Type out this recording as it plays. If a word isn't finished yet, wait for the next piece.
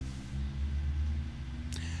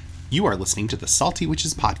You are listening to the Salty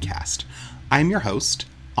Witches podcast. I'm your host,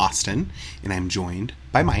 Austin, and I'm joined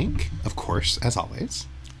by Mike, of course, as always.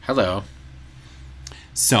 Hello.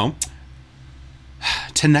 So,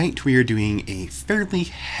 tonight we are doing a fairly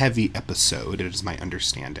heavy episode, it is my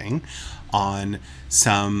understanding, on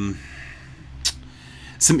some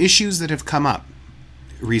issues that have come up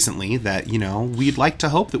recently that, we'd like to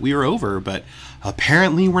hope that we were over, but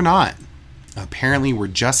apparently we're not. Apparently we're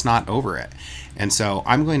just not over it. And so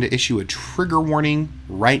I'm going to issue a trigger warning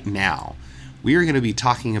right now. We are going to be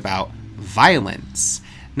talking about violence.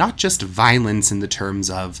 Not just violence in the terms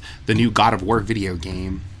of the new God of War video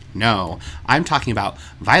game. No, I'm talking about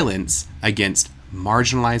violence against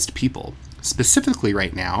marginalized people. Specifically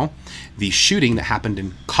right now, the shooting that happened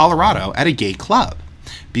in Colorado at a gay club.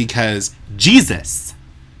 Because Jesus.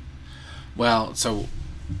 Well, so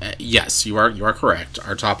yes, you are correct.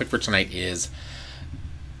 Our topic for tonight is,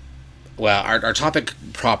 our topic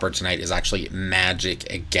proper tonight is actually magic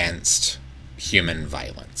against human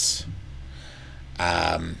violence.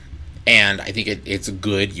 And I think it's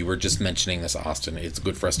good, you were just mentioning this, Austin, it's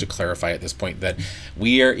good for us to clarify at this point that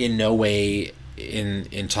we are in no way,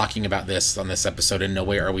 in talking about this on this episode, in no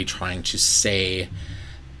way are we trying to say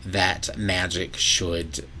that magic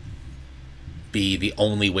should be the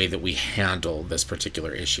only way that we handle this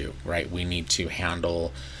particular issue, right? We need to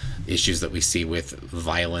handle issues that we see with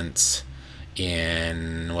violence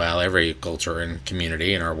in, every culture and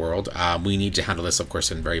community in our world. We need to handle this, of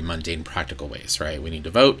course, in very mundane, practical ways, right? We need to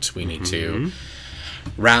vote. We need to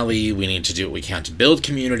rally. We need to do what we can to build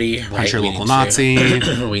community, right? Punch your local Nazi.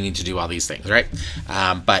 We need to do all these things, right?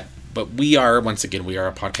 But we are, once again, we are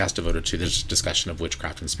a podcast devoted to this discussion of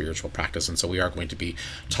witchcraft and spiritual practice. And so we are going to be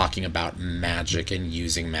talking about magic and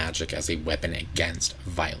using magic as a weapon against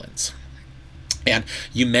violence. And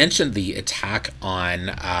you mentioned the attack on,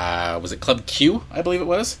 was it Club Q, I believe it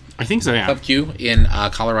was? I think so, yeah. Club Q in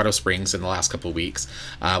Colorado Springs in the last couple of weeks.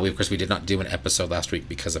 Of course, we did not do an episode last week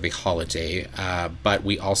because of a holiday. But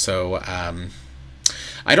we also,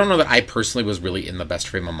 I don't know that I personally was really in the best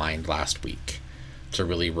frame of mind last week to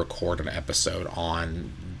really record an episode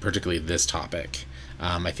on particularly this topic.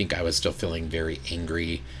 I think I was still feeling very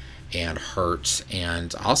angry and hurt.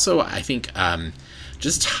 And also, I think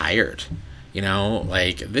just tired.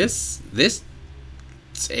 This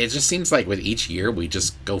it just seems like with each year we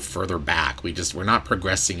just go further back. We're not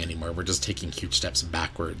progressing anymore. We're just taking huge steps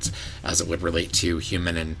backwards as it would relate to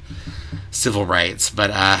human and civil rights.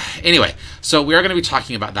 But anyway, so we are going to be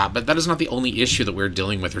talking about that. But that is not the only issue that we're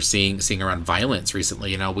dealing with or seeing around violence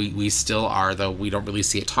recently. We still are, though we don't really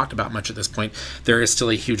see it talked about much at this point. There is still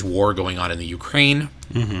a huge war going on in the Ukraine.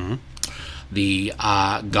 Mm-hmm. The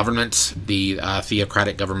government, the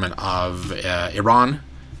theocratic government of Iran,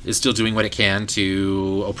 is still doing what it can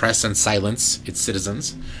to oppress and silence its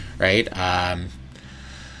citizens, right?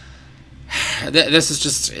 This is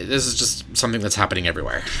just something that's happening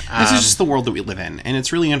everywhere. This is just the world that we live in, and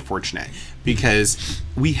it's really unfortunate because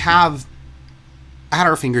we have at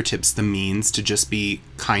our fingertips the means to just be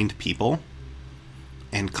kind people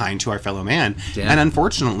and kind to our fellow man, and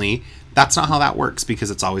unfortunately, that's not how that works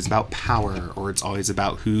because it's always about power or it's always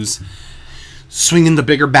about who's swinging the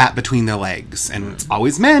bigger bat between their legs. And it's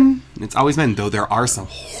always men. It's always men, though there are some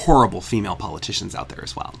horrible female politicians out there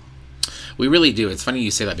as well. We really do. It's funny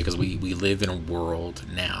you say that because we live in a world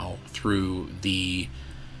now through the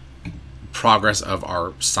progress of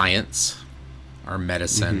our science, our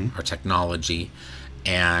medicine, our technology,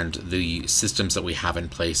 and the systems that we have in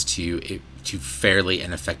place to fairly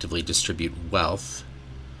and effectively distribute wealth.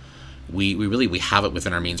 We have it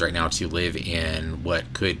within our means right now to live in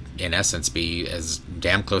what could, in essence, be as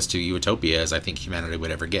damn close to utopia as I think humanity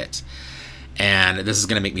would ever get. And this is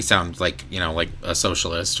going to make me sound like a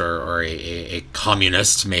socialist or a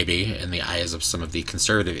communist, maybe, in the eyes of some of the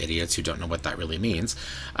conservative idiots who don't know what that really means.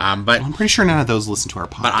 But I'm pretty sure none of those listen to our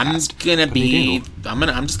podcast. But I'm just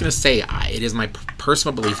going to say it is my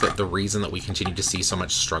personal belief that the reason that we continue to see so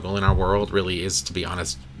much struggle in our world really is, to be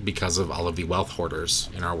honest, because of all of the wealth hoarders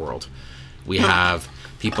in our world. We have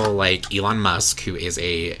people like Elon Musk, who is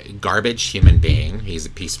a garbage human being. He's a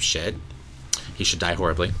piece of shit. He should die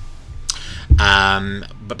horribly.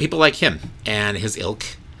 But people like him and his ilk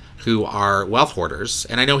who are wealth hoarders,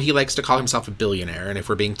 and I know he likes to call himself a billionaire, and if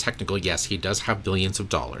we're being technical, yes, he does have billions of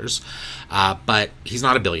dollars, but he's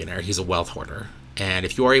not a billionaire, he's a wealth hoarder. And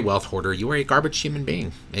if you are a wealth hoarder, you are a garbage human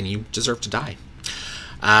being, and you deserve to die.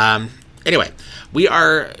 Anyway, we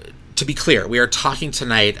are, to be clear, we are talking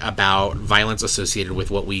tonight about violence associated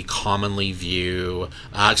with what we commonly view,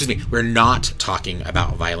 we're not talking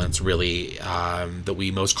about violence really that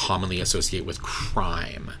we most commonly associate with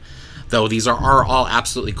crime. though these are all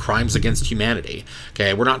absolutely crimes against humanity.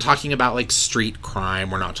 Okay, we're not talking about like street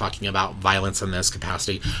crime. We're not talking about violence in this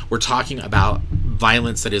capacity. We're talking about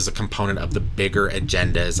violence that is a component of the bigger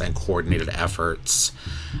agendas and coordinated efforts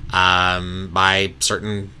by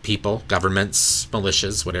certain people, governments,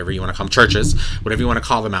 militias, whatever you want to call them, churches, whatever you want to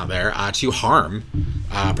call them out there, to harm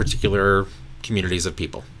particular communities of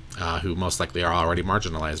people who most likely are already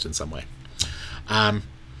marginalized in some way.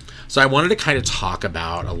 So I wanted to kind of talk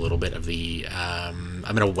about a little bit of the, I'm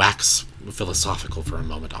going to wax philosophical for a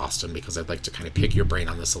moment, Austin, because I'd like to kind of pick your brain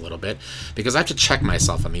on this a little bit, because I have to check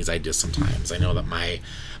myself on these ideas sometimes. I know that my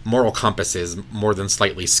moral compass is more than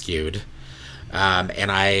slightly skewed,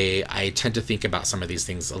 and I tend to think about some of these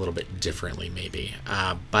things a little bit differently, maybe.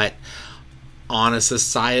 But on a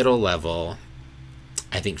societal level,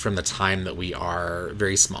 I think from the time that we are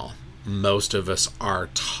very small, most of us are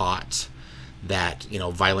taught that, you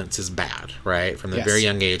know, violence is bad, right? From the very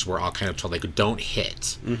young age, we're all kind of told, like, don't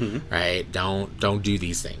hit, right? Don't do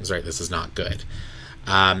these things, right? This is not good.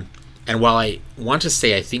 And while I want to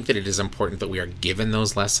say I think that it is important that we are given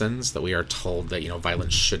those lessons, that we are told that, you know,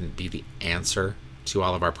 violence shouldn't be the answer to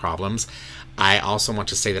all of our problems, I also want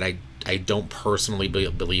to say that I don't personally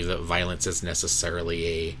believe that violence is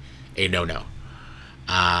necessarily a no-no.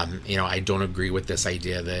 You know, I don't agree with this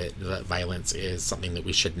idea that violence is something that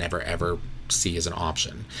we should never, ever see as an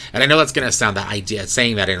option. And I know that's going to sound, that idea,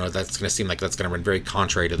 saying that, I know that's going to seem like that's going to run very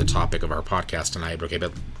contrary to the topic of our podcast tonight, okay?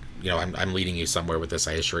 But, you know, I'm leading you somewhere with this,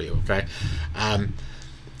 I assure you, okay?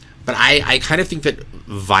 But I kind of think that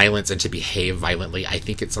violence and to behave violently, I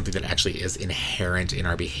think it's something that actually is inherent in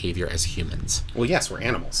our behavior as humans. Well, yes, we're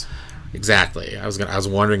animals. Exactly. I was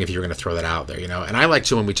wondering if you were going to throw that out there, you know. And I like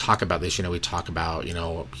to, when we talk about this, you know, we talk about, you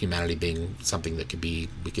know, humanity being something that we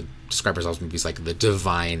could describe ourselves maybe as like the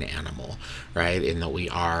divine animal, right? In that we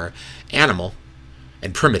are animal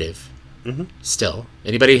and primitive. Still,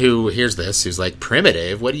 anybody who hears this who's like,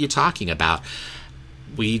 primitive, what are you talking about?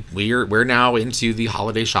 We're now into the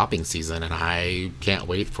holiday shopping season, and I can't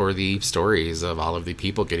wait for the stories of all of the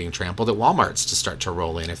people getting trampled at Walmarts to start to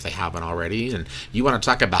roll in if they haven't already. And you want to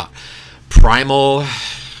talk about primal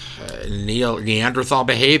Neanderthal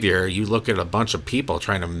behavior? You look at a bunch of people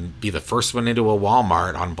trying to be the first one into a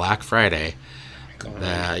Walmart on Black Friday.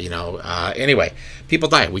 Anyway, people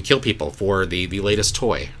die. We kill people for the latest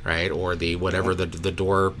toy, right? Or the whatever the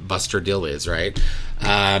door buster deal is, right?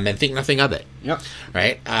 And think nothing of it. Yep.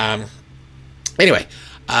 Right? Anyway,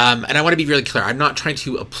 and I want to be really clear. I'm not trying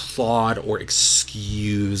to applaud or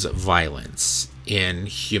excuse violence in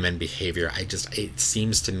human behavior. It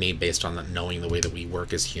seems to me, based on knowing the way that we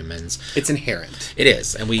work as humans, it's inherent. It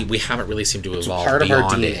is, and we haven't really seemed to evolve part beyond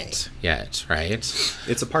of our DNA. It yet, right?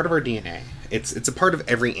 It's a part of our DNA. It's a part of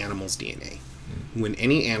every animal's DNA. When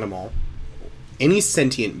any animal, any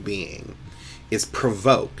sentient being, is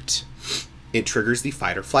provoked, it triggers the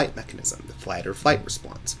fight or flight mechanism, the flight or flight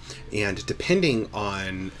response. And depending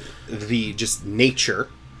on the just nature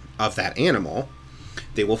of that animal,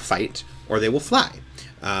 they will fight or they will fly.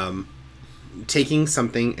 Taking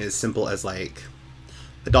something as simple as like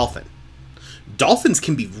a dolphin. Dolphins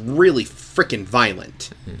can be really freaking violent.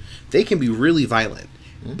 They can be really violent,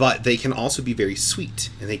 but they can also be very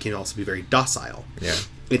sweet, and they can also be very docile. Yeah.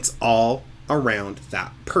 It's all around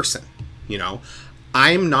that person, you know?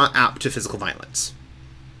 I'm not apt to physical violence.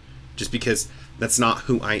 Just because that's not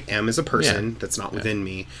who I am as a person. Yeah. That's not within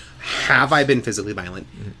me. Have I been physically violent?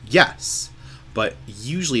 Yes. But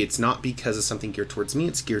usually it's not because of something geared towards me.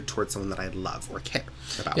 It's geared towards someone that I love or care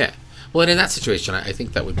about. Yeah. Well, and in that situation, I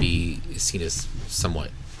think that would be seen as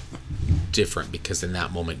somewhat different, because in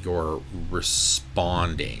that moment you're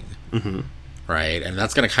responding, right? And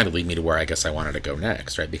that's going to kind of lead me to where I guess I wanted to go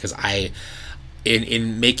next, right? Because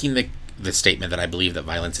in making the statement that I believe that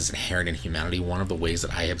violence is inherent in humanity, one of the ways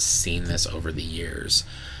that I have seen this over the years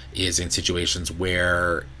is in situations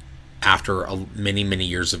where, after many, many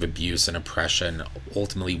years of abuse and oppression,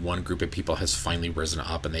 ultimately one group of people has finally risen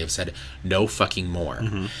up and they have said, no fucking more.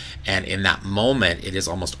 And in that moment, it is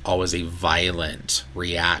almost always a violent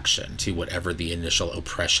reaction to whatever the initial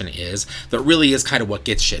oppression is that really is kind of what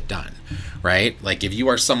gets shit done, right? Like, if you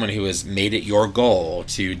are someone who has made it your goal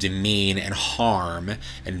to demean and harm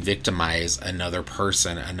and victimize another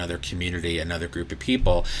person, another community, another group of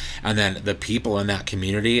people, and then the people in that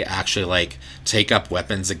community actually like take up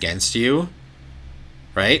weapons against you,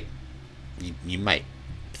 right? You might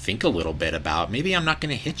think a little bit about, maybe I'm not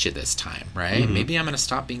going to hit you this time, right? Maybe I'm going to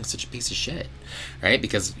stop being such a piece of shit, right?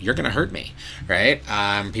 Because you're going to hurt me, right?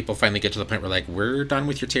 People finally get to the point where, like, we're done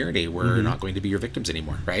with your tyranny. We're not going to be your victims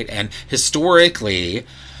anymore, right? And historically,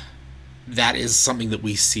 that is something that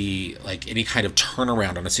we see, like any kind of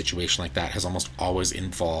turnaround on a situation like that has almost always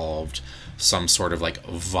involved some sort of like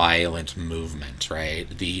violent movement, right?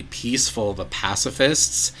 The peaceful, the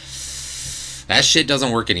pacifists, that shit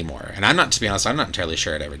doesn't work anymore. And to be honest, I'm not entirely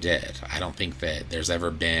sure it ever did. I don't think that there's ever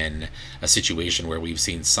been a situation where we've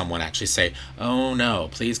seen someone actually say, oh no,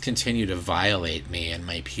 please continue to violate me and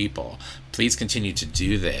my people. Please continue to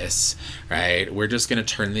do this, right? We're just going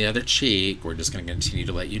to turn the other cheek. We're just going to continue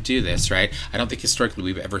to let you do this, right? I don't think historically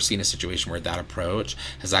we've ever seen a situation where that approach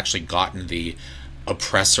has actually gotten the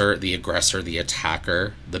oppressor, the aggressor, the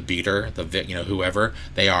attacker, the beater, whoever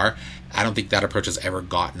they are. I don't think that approach has ever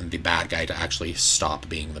gotten the bad guy to actually stop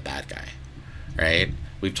being the bad guy, right?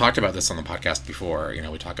 We've talked about this on the podcast before.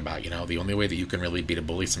 We talk about, the only way that you can really beat a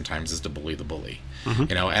bully sometimes is to bully the bully,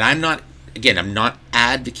 and I'm not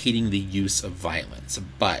advocating the use of violence,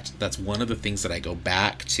 but that's one of the things that I go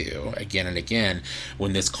back to again and again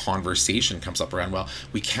when this conversation comes up around, well,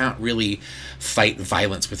 we can't really fight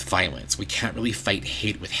violence with violence. We can't really fight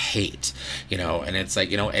hate with hate, and it's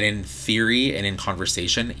like, and in theory and in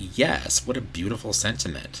conversation, yes, what a beautiful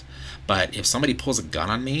sentiment. But if somebody pulls a gun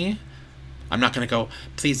on me, I'm not going to go,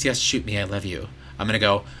 please, yes, shoot me, I love you. I'm going to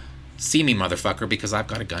go, see me, motherfucker, because I've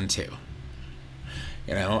got a gun too.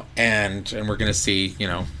 And we're going to see,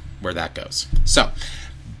 where that goes. So,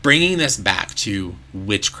 bringing this back to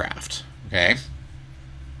witchcraft, okay?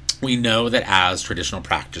 We know that as traditional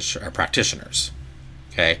practitioners,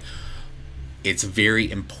 okay, it's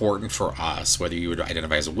very important for us, whether you would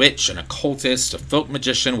identify as a witch, an occultist, a folk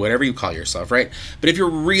magician, whatever you call yourself, right? But if you're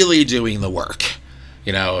really doing the work,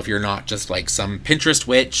 if you're not just like some Pinterest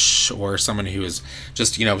witch or someone who is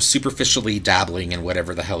just, superficially dabbling in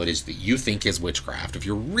whatever the hell it is that you think is witchcraft, if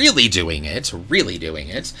you're really doing it,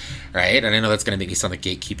 right? And I know that's going to make me sound like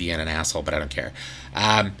gatekeepy and an asshole, but I don't care.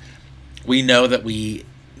 We know that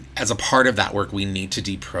as a part of that work, we need to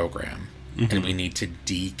deprogram. And we need to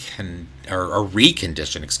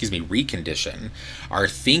recondition our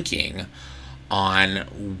thinking on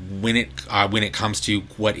when it comes to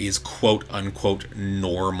what is quote unquote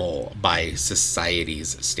normal by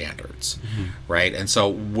society's standards, right? And so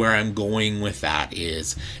where I'm going with that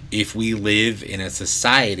is, if we live in a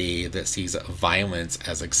society that sees violence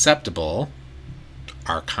as acceptable,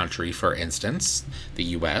 our country, for instance, the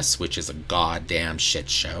US, which is a goddamn shit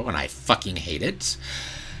show, and I fucking hate it.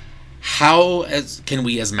 How can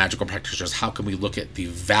we as magical practitioners, how can we look at the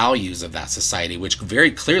values of that society, which very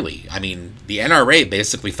clearly, the NRA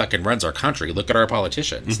basically fucking runs our country. Look at our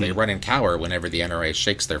politicians. They run and cower whenever the NRA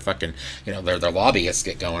shakes their fucking, their lobbyists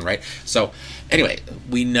get going, right? So anyway,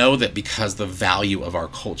 we know that because the value of our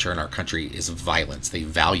culture and our country is violence, they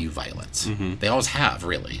value violence. They always have,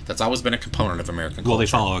 really. That's always been a component of American culture. Well, they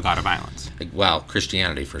follow a god of violence. Well,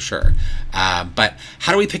 Christianity for sure. But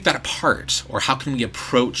how do we pick that apart? Or how can we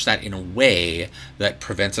approach that in a way that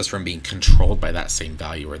prevents us from being controlled by that same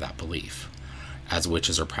value or that belief as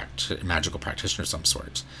witches or magical practitioners of some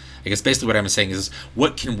sort? I guess basically what I'm saying is,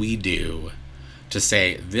 what can we do to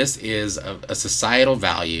say this is a societal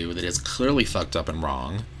value that is clearly fucked up and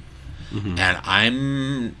wrong, and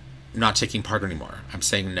I'm not taking part anymore. I'm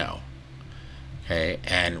saying no. Okay,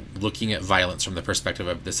 and looking at violence from the perspective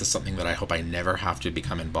of, this is something that I hope I never have to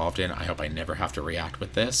become involved in. I hope I never have to react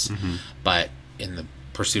with this. But in the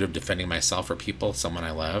pursuit of defending myself or people, someone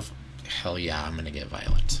I love, hell yeah, I'm going to get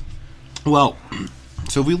violent. Well,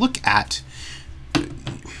 so if we look at,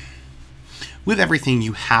 with everything,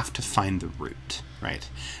 you have to find the root, right?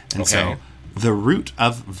 And so the root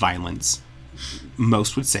of violence,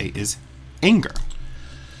 most would say, is anger.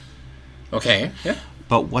 Okay, yeah.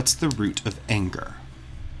 But what's the root of anger?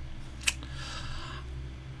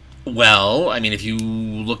 Well, if you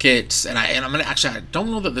look at, I'm gonna actually, I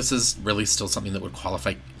don't know that this is really still something that would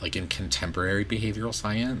qualify like in contemporary behavioral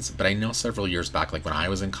science, but I know several years back, like when I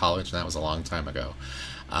was in college, and that was a long time ago,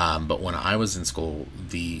 but when I was in school,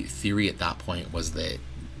 the theory at that point was that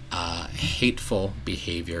hateful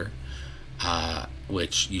behavior,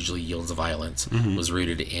 which usually yields violence, was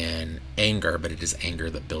rooted in anger, but it is anger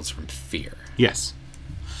that builds from fear. Yes.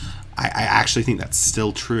 I actually think that's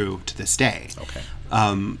still true to this day. Okay.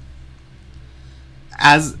 I'm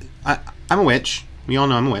a witch. We all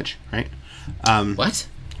know I'm a witch, right? What?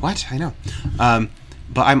 What? I know.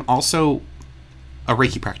 But I'm also a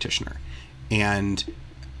Reiki practitioner. And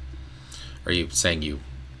are you saying you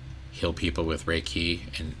heal people with Reiki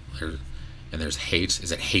and there's hate?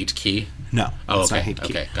 Is it hate key? No. Oh, okay. Not hate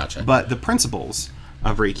key. Okay, gotcha. But the principles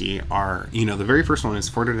of Reiki are, the very first one is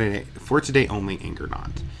for today only, anger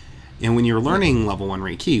not. And when you're learning level 1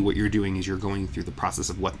 Reiki, what you're doing is you're going through the process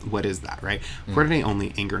of what is that, right? For today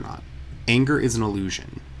only, anger not. Anger is an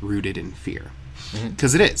illusion. rooted in fear.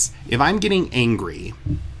 Because it is. If I'm getting angry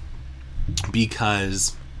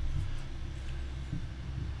because...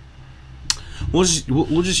 We'll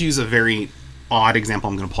just use a very odd example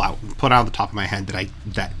I'm going to put out of the top of my head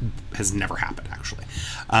that has never happened, actually.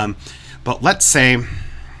 But let's say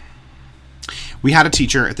we had a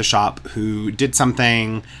teacher at the shop who did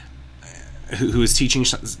something, who was teaching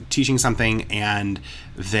something, and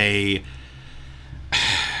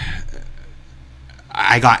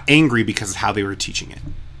I got angry because of how they were teaching it.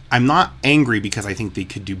 I'm not angry because I think they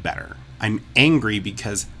could do better. I'm angry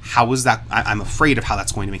because I'm afraid of how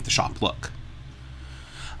that's going to make the shop look.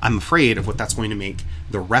 I'm afraid of what that's going to make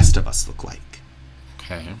the rest of us look like.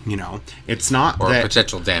 Okay. It's not or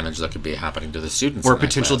potential damage that could be happening to the students. Or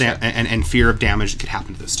potential and fear of damage that could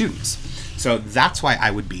happen to the students. So that's why I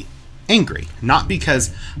would be angry, not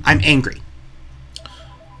because I'm angry.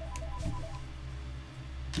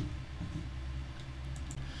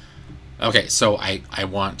 Okay, so I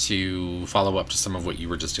want to follow up to some of what you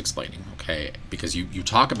were just explaining, okay? Because you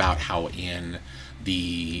talk about how in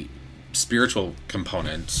the spiritual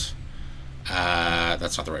component,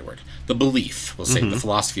 that's not the right word, the belief, we'll say, the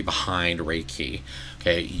philosophy behind Reiki,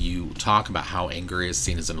 okay, you talk about how anger is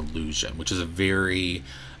seen as an illusion, which is a very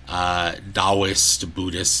Taoist,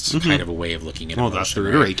 Buddhist kind of a way of looking at it. Well, that's the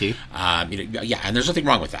root of Reiki. Yeah, and there's nothing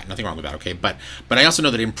wrong with that, okay? But I also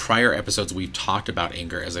know that in prior episodes we've talked about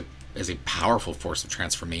anger as a powerful force of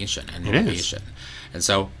transformation and motivation. And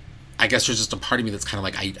so I guess there's just a part of me that's kind of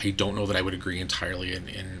like, I don't know that I would agree entirely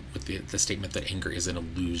with the statement that anger is an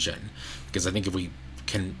illusion. Because I think if we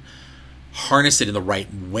can harness it in the right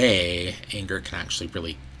way, anger can actually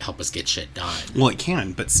really help us get shit done. Well, it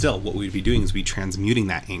can, but still, what we'd be doing is transmuting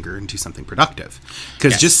that anger into something productive.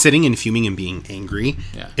 Because just sitting and fuming and being angry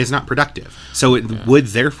is not productive. So it would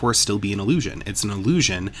therefore still be an illusion. It's an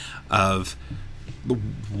illusion of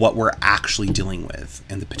what we're actually dealing with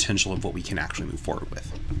and the potential of what we can actually move forward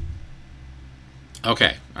with.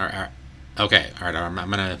 Okay. All right. I'm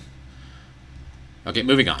gonna. Okay,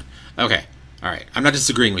 moving on. Okay. All right. I'm not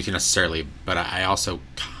disagreeing with you necessarily, but I also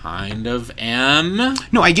kind of am.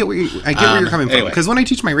 No, I get where you're coming from. Because when I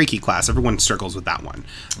teach my Reiki class, everyone struggles with that one.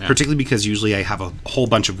 Yeah. Particularly because usually I have a whole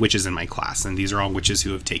bunch of witches in my class, and these are all witches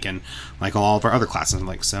who have taken like all of our other classes. I'm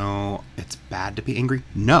like, so it's bad to be angry?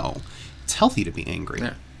 No, it's healthy to be angry.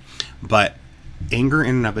 Yeah. But anger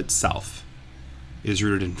in and of itself is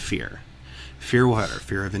rooted in fear. Fear what?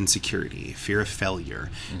 Fear of insecurity, fear of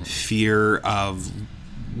failure, fear of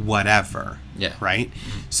whatever. Yeah. Right?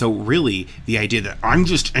 So really, the idea that I'm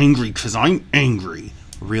just angry because I'm angry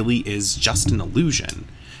really is just an illusion.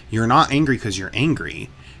 You're not angry because you're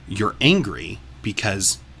angry. You're angry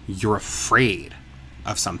because you're afraid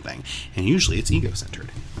of something. And usually it's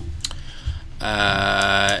ego-centered.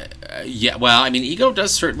 Yeah, well, I mean, ego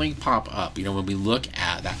does certainly pop up, when we look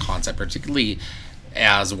at that concept, particularly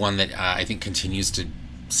as one that I think continues to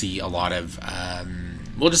see a lot of,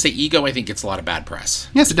 we'll just say ego, I think gets a lot of bad press.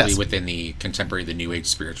 Yes, it does. Within the contemporary, the New Age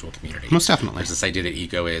spiritual community. Most definitely. There's this idea that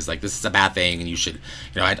ego is like, this is a bad thing and you should,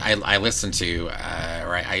 I listen to,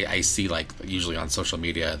 or I see like usually on social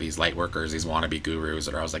media, these light workers, these wannabe gurus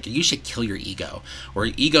that are always like, you should kill your ego, or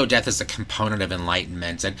ego death is a component of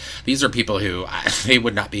enlightenment. And these are people who, they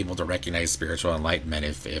would not be able to recognize spiritual enlightenment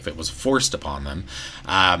if it was forced upon them.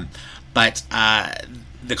 But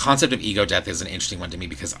the concept of ego death is an interesting one to me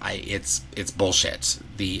because it's bullshit.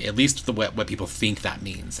 At least what people think that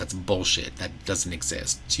means, that's bullshit. That doesn't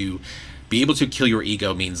exist. To be able to kill your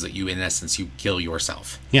ego means that you, in essence, you kill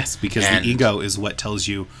yourself. Yes, because the ego is what tells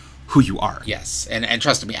you who you are. Yes, and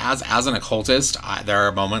trust me, as an occultist, there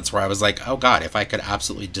are moments where I was like, oh God, if I could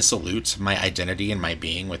absolutely dissolute my identity and my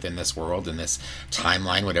being within this world, in this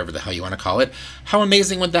timeline, whatever the hell you want to call it, how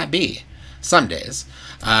amazing would that be? Some days.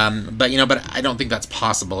 But I don't think that's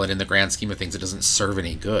possible, and in the grand scheme of things, it doesn't serve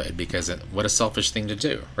any good, because what a selfish thing to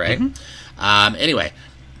do, right? Anyway,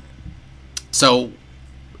 so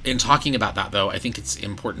in talking about that, though, I think it's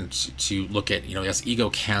important to look at, yes, ego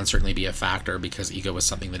can certainly be a factor, because ego is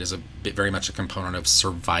something that is very much a component of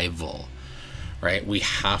survival, right? We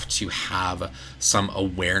have to have some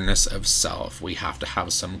awareness of self. We have to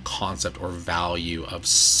have some concept or value of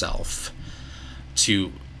self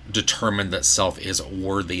to determine that self is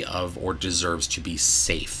worthy of or deserves to be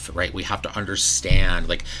safe, right? We have to understand,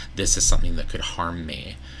 like, this is something that could harm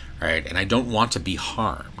me, right? And I don't want to be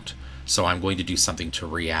harmed, so I'm going to do something to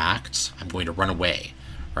react. I'm going to run away,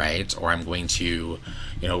 right? Or I'm going to,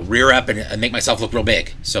 rear up and make myself look real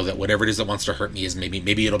big, so that whatever it is that wants to hurt me is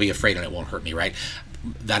maybe it'll be afraid and it won't hurt me, right?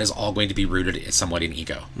 That is all going to be rooted somewhat in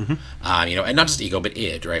ego, and not just ego, but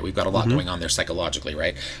id, right? We've got a lot going on there psychologically,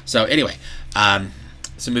 right? So anyway,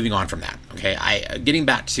 So moving on from that, okay, getting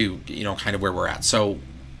back to, kind of where we're at. So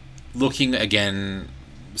looking again,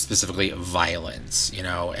 specifically violence,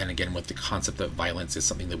 and again with the concept that violence is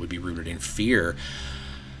something that would be rooted in fear.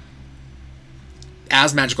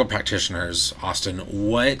 As magical practitioners, Austin,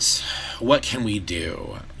 what can we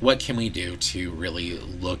do? What can we do to really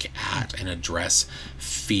look at and address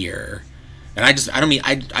fear? And I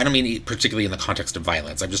don't mean particularly in the context of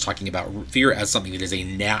violence. I'm just talking about fear as something that is a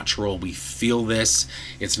natural. We feel this.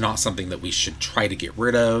 It's not something that we should try to get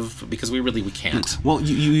rid of because we can't. Well,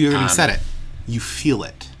 you already said it. You feel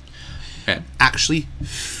it. Okay. Actually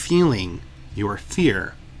feeling your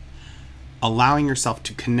fear, allowing yourself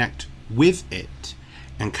to connect with it,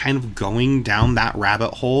 and kind of going down that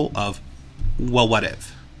rabbit hole of, well, what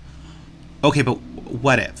if? Okay, but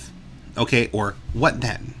what if? Okay, or what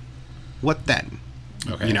then? What then?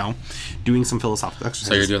 Okay. Doing some philosophical exercises.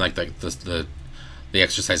 So you're doing like the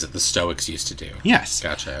exercise that the Stoics used to do. Yes.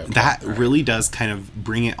 Gotcha. Okay. That really does kind of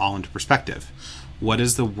bring it all into perspective. What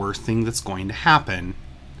is the worst thing that's going to happen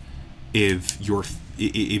if your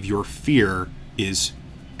fear is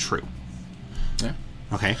true? Yeah.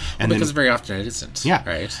 Okay. And because very often it isn't. Yeah.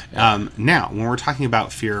 Right. Yeah. Now, when we're talking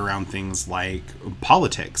about fear around things like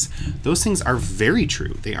politics, those things are very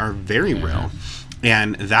true. They are very real.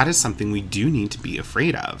 And that is something we do need to be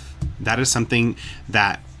afraid of. That is something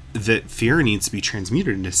that fear needs to be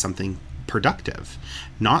transmuted into something productive,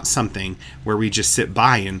 not something where we just sit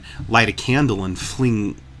by and light a candle and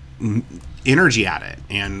fling energy at it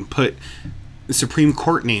and put Supreme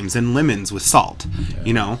Court names and lemons with salt.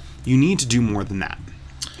 Yeah. You need to do more than that.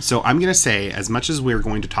 So I'm going to say, as much as we're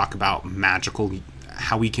going to talk about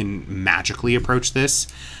how we can magically approach this,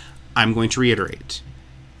 I'm going to reiterate.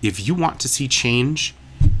 If you want to see change,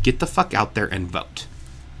 get the fuck out there and vote.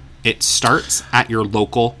 It starts at your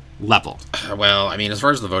local level. Well, I mean, as far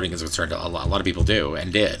as the voting is concerned, a lot of people do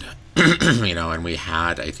and did. And we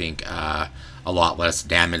had, I think, a lot less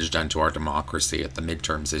damage done to our democracy at the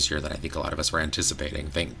midterms this year than I think a lot of us were anticipating.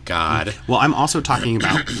 Thank God. Well, I'm also talking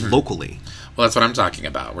about locally. Well, that's what I'm talking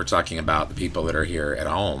about. We're talking about the people that are here at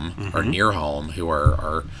home or near home who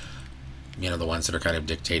are the ones that are kind of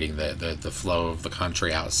dictating the flow of the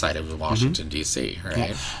country outside of Washington, D.C., right?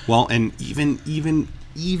 Yeah. Well, and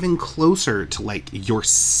even closer to like your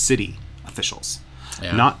city officials.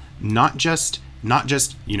 Yeah. Not just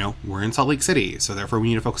we're in Salt Lake City, so therefore we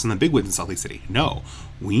need to focus on the bigwigs in Salt Lake City. No,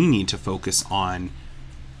 we need to focus on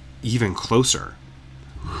even closer.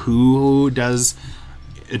 Who does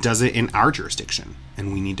it in our jurisdiction?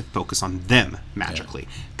 And we need to focus on them magically,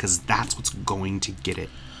 because that's what's going to get it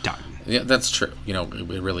done. Yeah, that's true.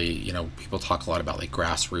 It really, people talk a lot about like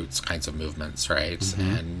grassroots kinds of movements, right?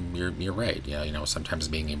 And you're right. Sometimes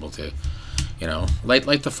being able to,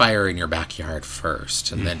 light the fire in your backyard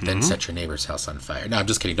first, and then set your neighbor's house on fire. No, I'm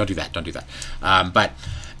just kidding. Don't do that. But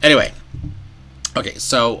anyway, okay.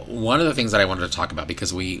 So one of the things that I wanted to talk about,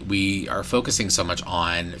 because we are focusing so much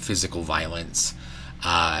on physical violence.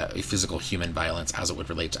 Physical human violence as it would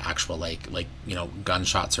relate to actual like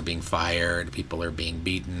gunshots are being fired, people are being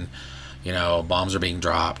beaten, bombs are being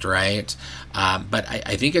dropped, right? But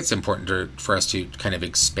I think it's important for us to kind of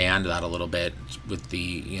expand that a little bit with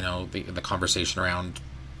the conversation around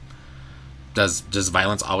does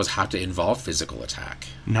violence always have to involve physical attack?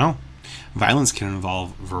 No. Violence can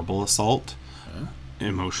involve verbal assault,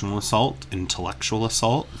 emotional assault, intellectual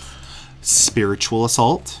assault, spiritual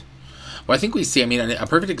assault. Well, I think we see, a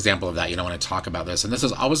perfect example of that, when I talk about this, and this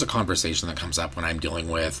is always a conversation that comes up when I'm dealing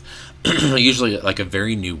with usually like a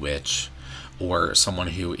very new witch or someone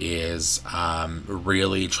who is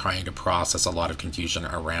really trying to process a lot of confusion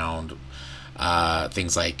around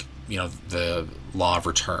things like, the law of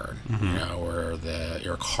return, or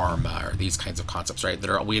your karma or these kinds of concepts, right?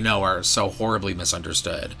 That we know are so horribly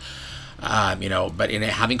misunderstood. But in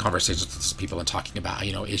having conversations with people and talking about,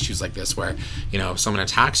 issues like this where, if someone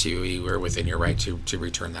attacks you, you are within your right to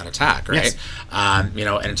return that attack, right? Yes.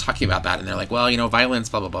 And talking about that, and they're like, well, violence,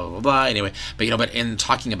 blah, blah, blah, blah, blah. Anyway, but in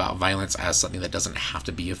talking about violence as something that doesn't have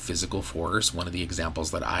to be a physical force, one of the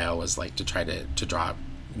examples that I always like to try to draw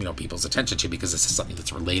people's attention to, because this is something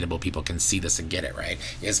that's relatable, people can see this and get it, right,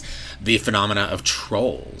 is the phenomena of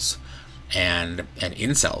trolls and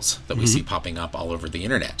incels that we see popping up all over the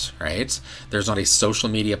internet, right? There's not a social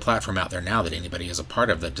media platform out there now that anybody is a part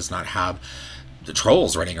of that does not have the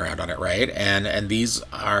trolls running around on it, right? And these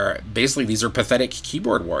are pathetic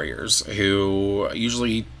keyboard warriors who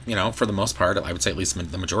usually, for the most part, I would say at least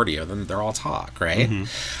the majority of them, they're all talk, right?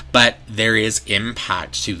 But there is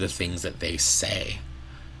impact to the things that they say.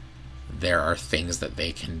 There are things that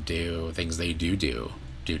they can do, things they do.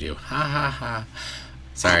 Ha ha ha.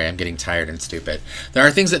 Sorry, I'm getting tired and stupid. There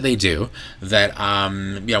are things that they do that,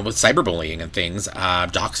 with cyberbullying and things,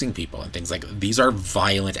 doxing people and things like these are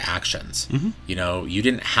violent actions. You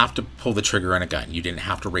didn't have to pull the trigger on a gun. You didn't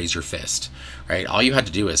have to raise your fist, right? All you had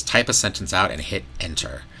to do is type a sentence out and hit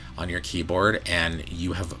enter on your keyboard, and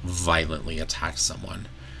you have violently attacked someone,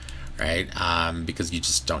 right? Because you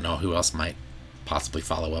just don't know who else might possibly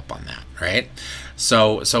follow up on that, right?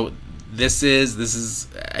 So this is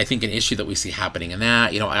I think an issue that we see happening in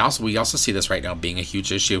that. We also see this right now being a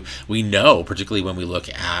huge issue. We know, particularly when we look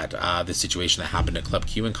at the situation that happened at Club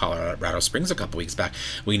Q in Colorado Springs a couple weeks back,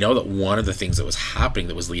 we know that one of the things that was happening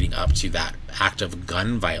that was leading up to that act of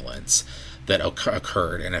gun violence that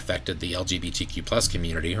occurred and affected the LGBTQ plus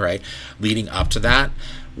community, right? Leading up to that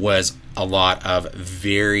was a lot of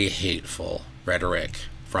very hateful rhetoric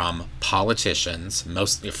from politicians,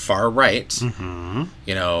 mostly far right,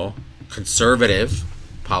 conservative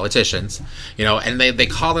politicians, and they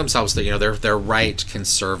call themselves they're right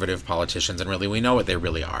conservative politicians, and really we know what they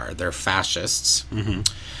really are. They're fascists.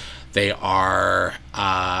 They are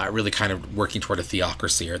really kind of working toward a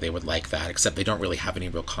theocracy, or they would like that, except they don't really have any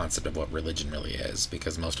real concept of what religion really is,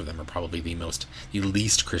 because most of them are probably the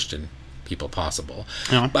least Christian people possible.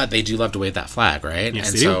 But they do love to wave that flag, right?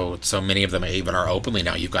 Yes, and so many of them even are openly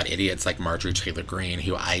now. You've got idiots like Marjorie Taylor Greene,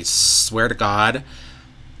 who I swear to God,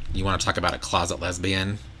 you want to talk about a closet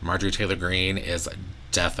lesbian? Marjorie Taylor Greene is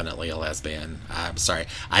definitely a lesbian. I'm sorry.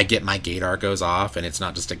 I get my gaydar goes off, and it's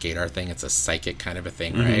not just a gaydar thing, it's a psychic kind of a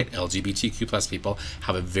thing, right? LGBTQ plus people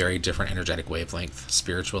have a very different energetic wavelength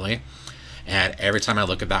spiritually. And every time I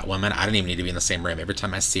look at that woman, I don't even need to be in the same room. Every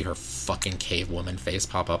time I see her fucking cave woman face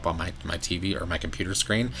pop up on my TV or my computer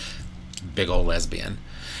screen, big old lesbian.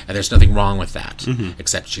 And there's nothing wrong with that,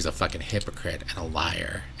 except she's a fucking hypocrite and a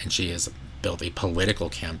liar. And she has built a political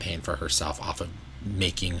campaign for herself off of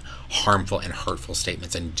making harmful and hurtful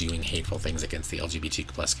statements and doing hateful things against the LGBTQ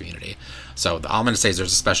plus community. So all I'm going to say is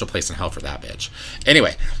there's a special place in hell for that bitch.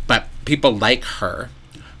 Anyway, but people like her,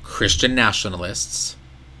 Christian nationalists,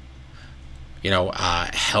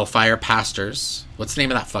 hellfire pastors. What's the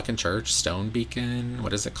name of that fucking church? Stone Beacon?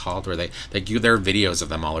 What is it called? Where they do their videos of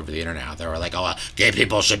them all over the internet. They were like, gay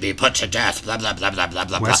people should be put to death, blah, blah, blah, blah, blah,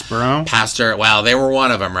 blah. Westboro? Pastor, well, they were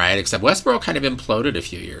one of them, right? Except Westboro kind of imploded a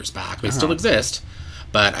few years back. They still exist.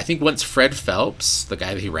 But I think once Fred Phelps, the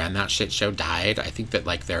guy that he ran that shit show, died, I think that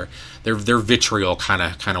like their vitriol kind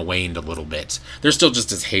of waned a little bit. They're still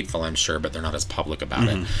just as hateful, I'm sure, but they're not as public about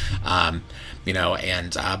it.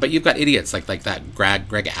 But you've got idiots like that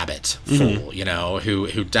Greg Abbott fool,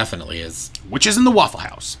 who definitely is witches in the Waffle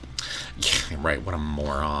House. Yeah, right, what a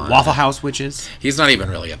moron. Waffle House witches. He's not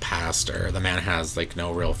even really a pastor. The man has like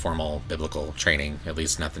no real formal biblical training, at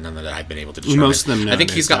least none that I've been able to determine. Most of them I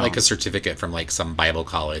think he's got like a certificate from like some Bible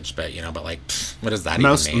college, but what does that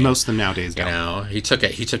even mean? Most of them nowadays don't. He took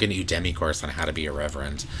an Udemy course on how to be a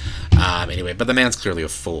reverend. Anyway, but the man's clearly a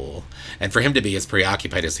fool. And for him to be as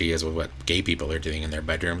preoccupied as he is with what gay people are doing in their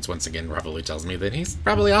bedrooms, once again probably tells me that he's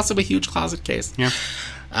probably also a huge closet case. Yeah.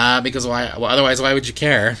 Because otherwise, why would you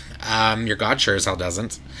care? Your God sure as hell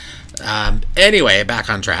doesn't. Anyway, back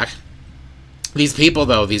on track. These people,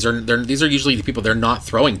 though, these are usually the people. They're not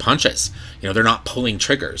throwing punches. They're not pulling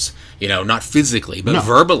triggers. Not physically, but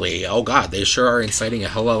verbally. Oh God, they sure are inciting a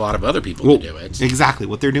hell of a lot of other people to do it. Exactly.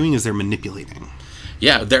 What they're doing is they're manipulating.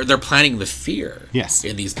 Yeah, they're planting the fear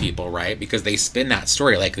in these people, right? Because they spin that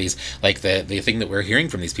story like the thing that we're hearing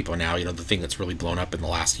from these people now, the thing that's really blown up in the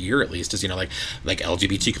last year at least is, like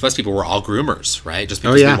LGBTQ plus people were all groomers, right? Just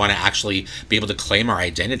because we want to actually be able to claim our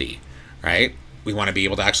identity, right? We want to be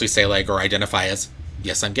able to actually say or identify as,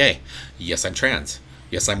 yes, I'm gay. Yes, I'm trans.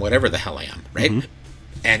 Yes, I'm whatever the hell I am, right?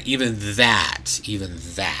 And even that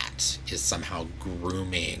is somehow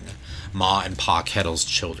grooming Ma and Pa Kettle's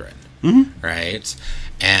children. Right?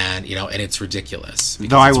 And, and it's ridiculous.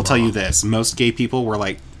 Though I will tell you this, most gay people were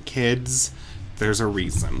like, kids, there's a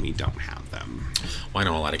reason we don't have them. Well, I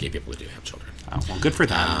know a lot of gay people who do have children. Oh, well, good for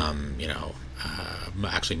them.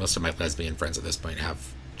 Actually, most of my lesbian friends at this point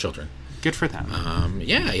have children. Good for them. And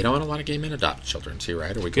a lot of gay men adopt children too,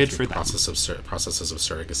 right? Or we go through processes of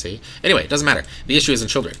surrogacy. Anyway, it doesn't matter. The issue isn't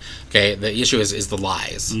children. Okay, the issue is the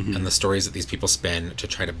lies and the stories that these people spin to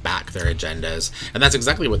try to back their agendas, and that's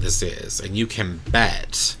exactly what this is. And you can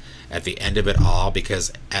bet at the end of it all,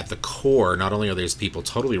 because at the core, not only are these people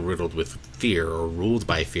totally riddled with fear or ruled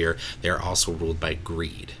by fear, they are also ruled by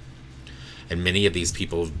greed. And many of these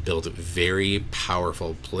people build very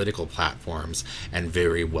powerful political platforms and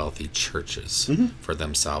very wealthy churches for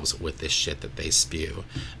themselves with this shit that they spew.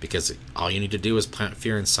 Because all you need to do is plant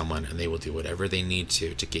fear in someone, and they will do whatever they need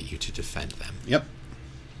to get you to defend them. Yep.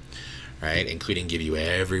 right? Including give you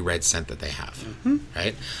every red cent that they have,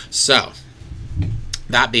 right? So,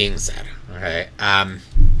 that being said, okay,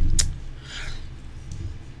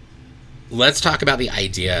 let's talk about the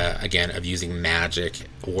idea, again, of using magic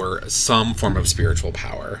or some form of spiritual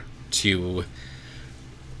power to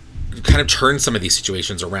kind of turn some of these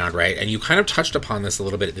situations around, right? And you kind of touched upon this a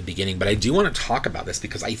little bit at the beginning, but I do want to talk about this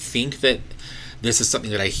because I think that this is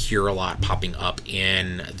something that I hear a lot popping up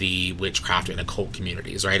in the witchcraft and occult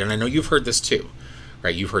communities, right? And I know you've heard this too,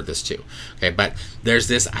 right? You've heard this too, okay? But there's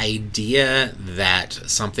this idea that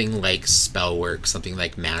something like spell work, something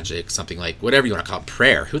like magic, something like whatever you want to call it,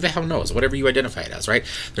 prayer, who the hell knows, whatever you identify it as, right?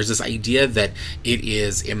 There's this idea that it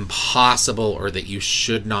is impossible or that you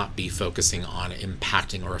should not be focusing on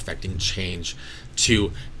impacting or affecting change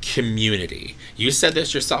to community. You said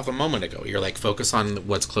this yourself a moment ago. You're like, focus on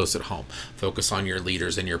what's close at home. Focus on your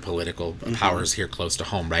leaders and your political powers here close to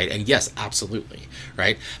home, right? And yes, absolutely,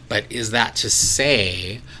 right? But is that to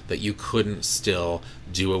say that you couldn't still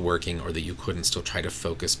do a working or that you couldn't still try to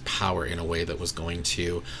focus power in a way that was going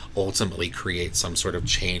to ultimately create some sort of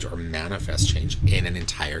change or manifest change in an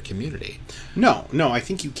entire community? No, I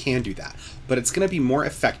think you can do that. But it's going to be more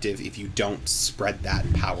effective if you don't spread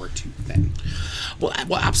that power too thin. Well,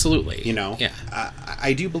 absolutely. You know? Yeah.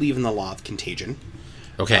 I do believe in the law of contagion.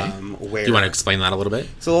 Okay. Where, do you want to explain that a little bit?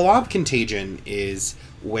 So the law of contagion is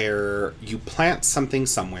where you plant something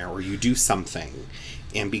somewhere or you do something,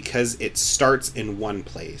 and because it starts in one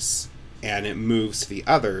place and it moves to the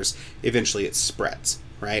others, eventually it spreads,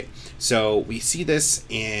 right? So we see this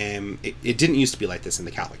in... It didn't used to be like this in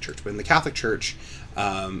the Catholic Church, but in the Catholic Church,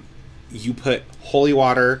 you put holy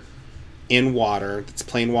water in water that's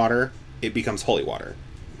plain water, it becomes holy water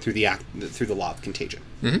through the law of contagion.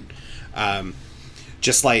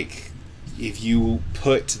 Just like if you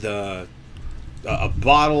put a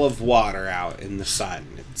bottle of water out in the sun,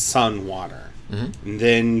 it's sun water. And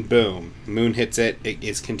then boom, moon hits it, it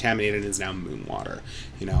is contaminated and is now moon water,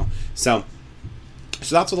 you know? So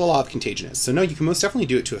that's what the law of contagion is. So no, you can most definitely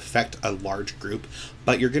do it to affect a large group,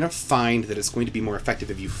 but you're going to find that it's going to be more effective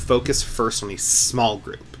if you focus first on a small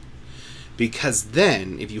group. Because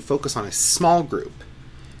then, if you focus on a small group,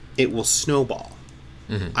 it will snowball,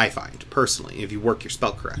 I find, personally, if you work your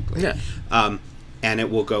spell correctly. Yeah. And it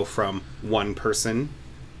will go from one person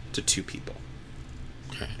to 2 people.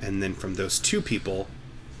 Okay. And then from those 2 people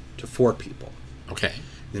to 4 people. Okay.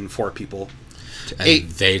 Then 4 people to and 8.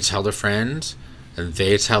 They tell a friend, and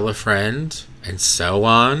they tell a friend, and so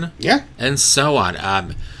on. Yeah. And so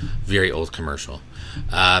on. Very old commercial.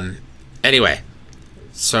 Anyway,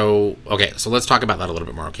 so let's talk about that a little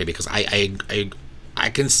bit more, okay? Because I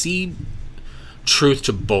can see truth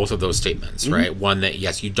to both of those statements, right? One, that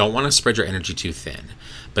yes, you don't want to spread your energy too thin,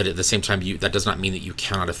 but at the same time, that does not mean that you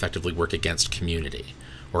cannot effectively work against community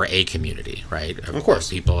or a community, right? Of course.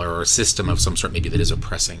 People or a system of some sort maybe that is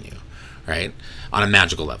oppressing you, right? On a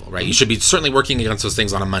magical level, right? You should be certainly working against those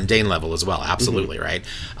things on a mundane level as well, absolutely, right?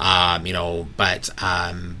 But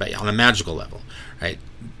on a magical level, right?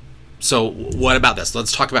 So what about this?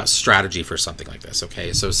 Let's talk about strategy for something like this,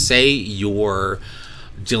 okay? So say you're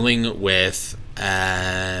dealing with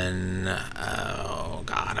I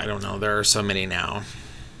don't know, there are so many now.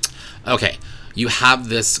 Okay, you have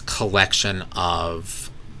this collection of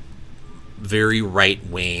very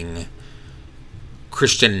right-wing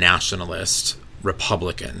Christian nationalist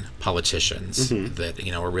Republican politicians that,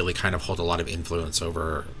 are really kind of hold a lot of influence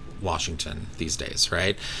over Washington these days,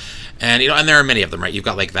 right? And and there are many of them, right? You've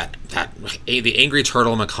got like the angry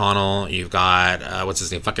turtle McConnell. You've got what's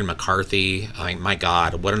his name, fucking McCarthy. I mean, my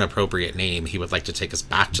God, what an appropriate name. He would like to take us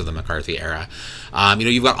back to the McCarthy era.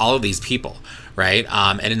 You've got all of these people, right?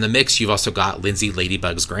 And in the mix, you've also got Lindsey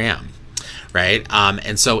Ladybugs Graham, right?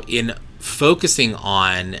 And so in focusing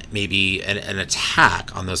on maybe an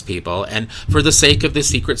attack on those people, and for the sake of the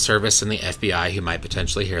Secret Service and the FBI who might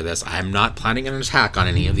potentially hear this, I'm not planning an attack on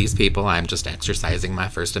any of these people. I'm just exercising my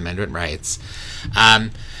First Amendment rights.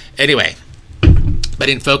 Anyway, but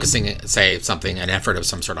in focusing, say, an effort of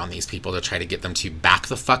some sort on these people to try to get them to back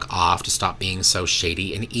the fuck off, to stop being so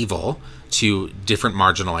shady and evil to different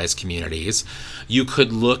marginalized communities, you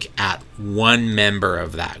could look at one member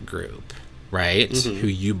of that group, right, who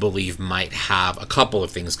you believe might have a couple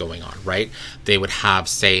of things going on, right? They would have,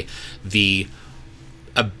 say, the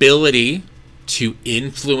ability to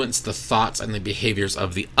influence the thoughts and the behaviors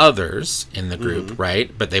of the others in the group,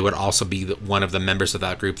 right? But they would also be one of the members of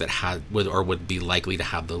that group that would be likely to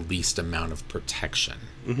have the least amount of protection,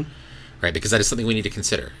 right? Because that is something we need to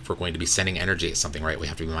consider. If we're going to be sending energy at something, right, we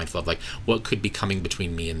have to be mindful of, like, what could be coming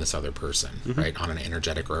between me and this other person, right, on an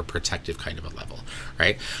energetic or a protective kind of a level,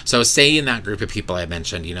 right? So say in that group of people I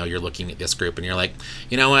mentioned, you're looking at this group and you're like,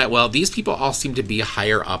 you know what, well, these people all seem to be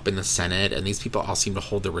higher up in the Senate, and these people all seem to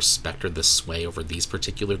hold the respect or the sway over these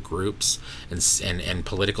particular groups and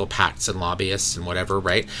political pacts and lobbyists and whatever,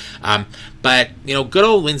 right? But, good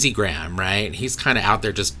old Lindsey Graham, right, he's kind of out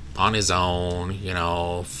there just on his own,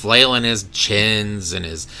 flailing his chins and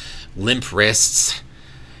his limp wrists,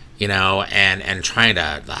 and trying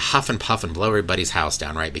to huff and puff and blow everybody's house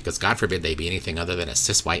down, right? Because God forbid they be anything other than a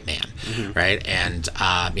cis white man, right? And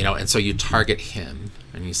and so you target him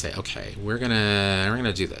and you say, okay, we're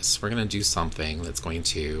gonna do this. We're gonna do something that's going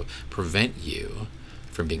to prevent you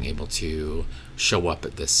from being able to show up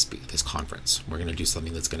at this conference. We're going to do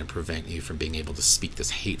something that's going to prevent you from being able to speak this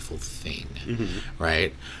hateful thing,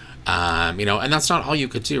 right? And that's not all you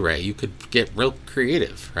could do, right? You could get real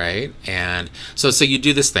creative, right? And so you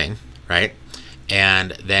do this thing, right?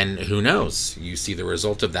 And then who knows? You see the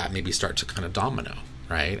result of that maybe start to kind of domino,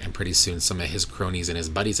 right? And pretty soon some of his cronies and his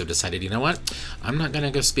buddies have decided, you know what? I'm not going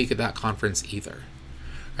to go speak at that conference either,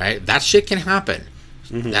 right? That shit can happen.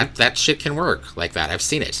 That shit can work like that. I've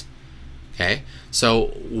seen it. Okay, so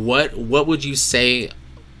what would you say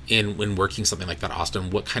when working something like that, Austin?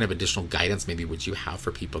 What kind of additional guidance maybe would you have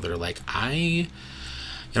for people that are like, I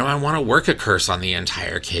want to work a curse on the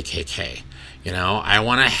entire KKK. I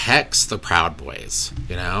want to hex the Proud Boys.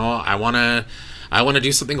 I want to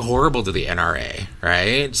do something horrible to the NRA,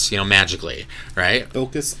 right? Magically, right?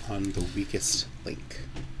 Focus on the weakest link.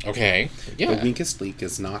 Okay, yeah. The weakest link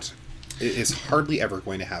is hardly ever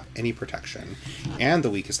going to have any protection, and the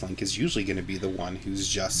weakest link is usually going to be the one who's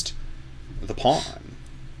just the pawn.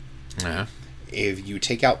 Yeah. If you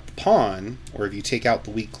take out the pawn, or if you take out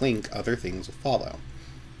the weak link, other things will follow.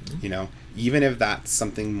 Even if that's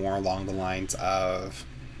something more along the lines of,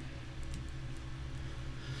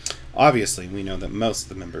 obviously we know that most of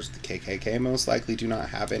the members of the KKK most likely do not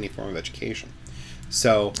have any form of education.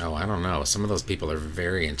 So, I don't know. Some of those people are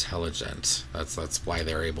very intelligent. That's why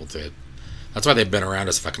they're able to. That's why they've been around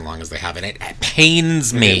as fucking long as they have, and it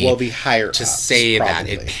pains me. Well, the higher to ups, say probably.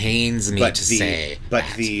 that. It pains me to say. But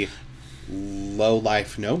the low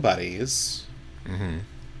life nobodies,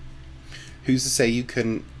 who's to say you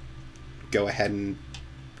couldn't go ahead and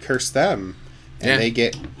curse them, and they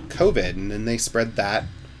get COVID, and then they spread that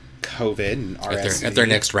COVID and RSV at their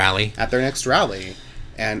next rally. At their next rally,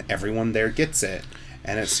 and everyone there gets it,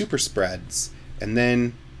 and it super spreads, and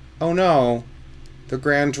then, oh no. The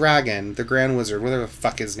Grand Dragon, the Grand Wizard, whatever the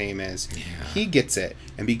fuck his name is, he gets it.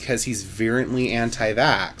 And because he's virulently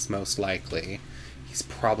anti-vax, most likely, he's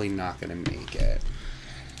probably not going to make it.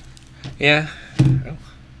 Yeah.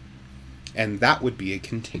 And that would be a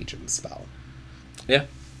contagion spell. Yeah.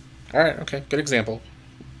 All right, okay. Good example.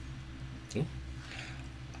 Ooh.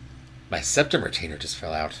 My septum retainer just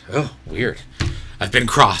fell out. Oh, weird. I've been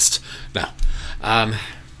crossed. No.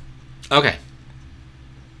 Okay.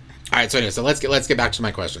 All right, so anyway, so let's get back to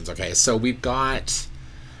my questions. Okay, so we've got,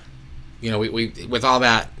 we with all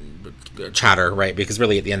that chatter, right? Because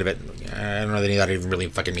really, at the end of it, I don't know that any of that even really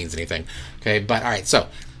fucking means anything. Okay, but all right, so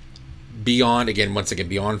beyond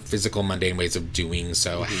physical mundane ways of doing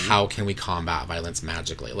so, how can we combat violence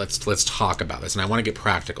magically? Let's talk about this, and I want to get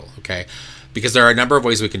practical, okay? Because there are a number of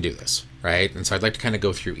ways we can do this, right? And so I'd like to kind of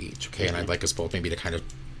go through each, okay? And I'd like us both maybe to kind of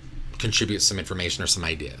contribute some information or some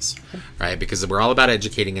ideas, right? Because we're all about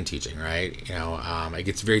educating and teaching, right? It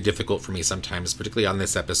gets very difficult for me sometimes, particularly on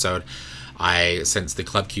this episode. Since the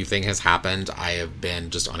Club Q thing has happened, I have been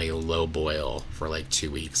just on a low boil for like 2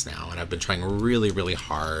 weeks now, and I've been trying really, really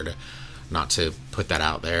hard not to put that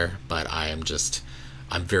out there, but I'm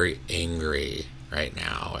very angry right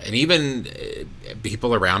now. And even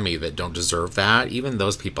people around me that don't deserve that, even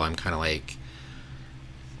those people, I'm kind of like,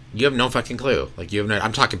 you have no fucking clue. Like,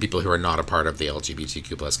 I'm talking people who are not a part of the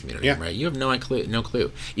LGBTQ plus community, right? You have no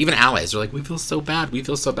clue. Even allies are like, we feel so bad.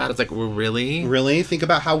 It's like, well, really? Really? Think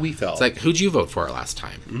about how we felt. It's like, who'd you vote for last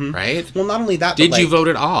time, right? Well, not only that, did you vote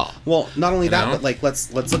at all? Well, not only that, but like,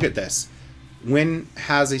 let's look at this. When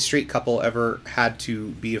has a straight couple ever had to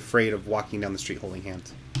be afraid of walking down the street holding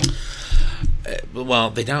hands? Well,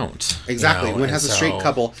 they don't. Exactly. When has a straight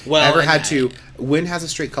couple ever had to? When has a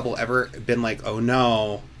straight couple ever been like, oh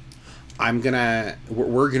no,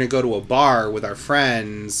 we're gonna go to a bar with our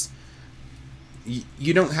friends?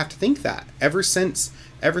 You don't have to think that. Ever since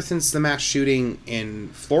the mass shooting in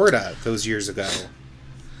Florida those years ago,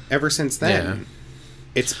 ever since then,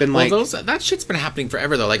 it's been like, that shit's been happening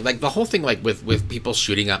forever though. Like the whole thing, like with people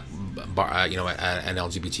shooting up bar, an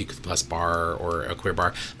LGBTQ plus bar or a queer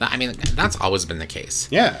bar. I mean, that's always been the case.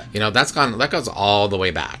 Yeah. That goes all the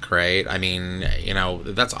way back, right? I mean,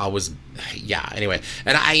 that's always, yeah. Anyway,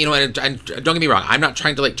 and and don't get me wrong, I'm not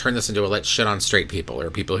trying to like turn this into a let's shit on straight people or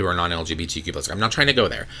people who are non-LGBTQ plus. I'm not trying to go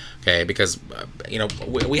there, okay? Because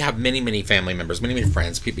we have many family members, many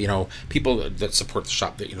friends, people, people that support the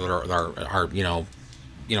shop that are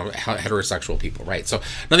heterosexual people, right? So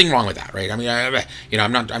nothing wrong with that, right? I mean,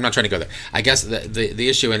 I'm not trying to go there. I guess the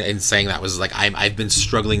issue in saying that was like I've been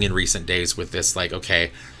struggling in recent days with this, like,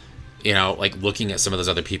 okay, like looking at some of those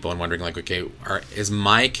other people and wondering, like, okay, is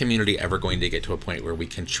my community ever going to get to a point where we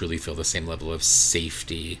can truly feel the same level of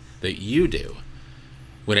safety that you do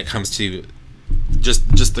when it comes to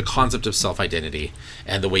just the concept of self-identity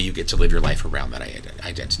and the way you get to live your life around that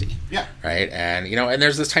identity. Yeah. Right. And, and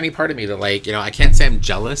there's this tiny part of me that, like, I can't say I'm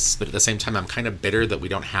jealous, but at the same time, I'm kind of bitter that we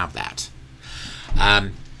don't have that.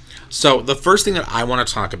 So the first thing that I want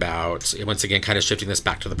to talk about, once again, kind of shifting this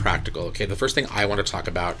back to the practical, okay, the first thing I want to talk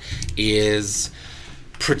about is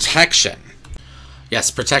protection.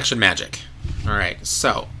 Yes, protection magic. All right.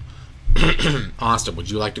 So, Austin, would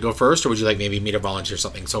you like to go first, or would you like maybe me to volunteer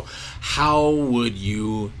something? So how would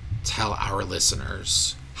you tell our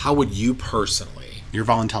listeners, how would you personally... You're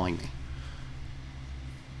volunteering me.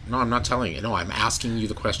 No, I'm not telling you. No, I'm asking you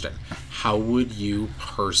the question. How would you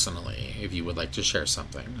personally, if you would like to share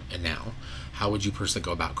something, and now, how would you personally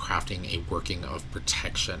go about crafting a working of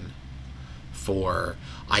protection for,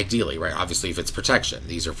 ideally, right? Obviously, if it's protection,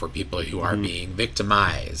 these are for people who are being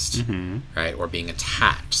victimized, right? Or being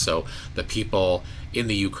attacked. So the people in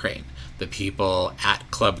the Ukraine, the people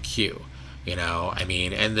at Club Q, I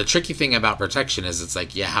mean, and the tricky thing about protection is it's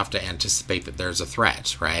like you have to anticipate that there's a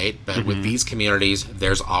threat, right? But with these communities,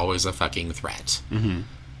 there's always a fucking threat.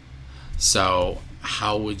 So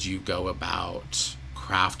how would you go about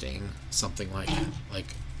crafting something like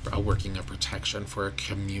a working of protection for a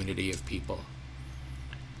community of people?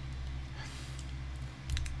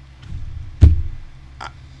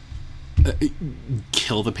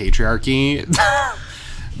 Kill the patriarchy.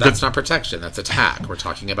 That's not protection. That's attack. We're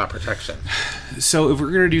talking about protection. So if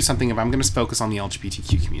we're going to do something, if I'm going to focus on the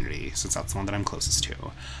LGBTQ community, since that's the one that I'm closest to,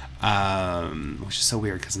 which is so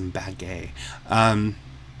weird because I'm bad gay. It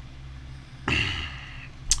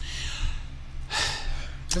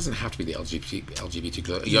doesn't have to be the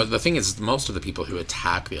LGBTQ. The thing is, most of the people who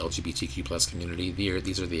attack the LGBTQ plus community,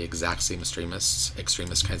 these are the exact same extremist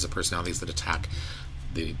kinds of personalities that attack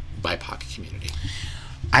the BIPOC community.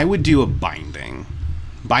 I would do a binding.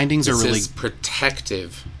 Bindings are really... This is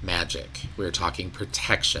protective magic. We're talking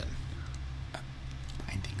protection.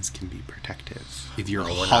 Bindings can be protective. If you're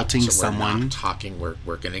halting someone... We're not talking... We're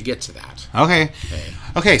going to get to that.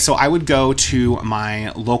 Okay, so I would go to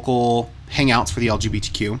my local hangouts for the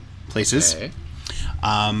LGBTQ places. Okay.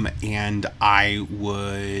 And I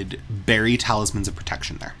would bury talismans of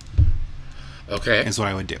protection there. Okay. Is what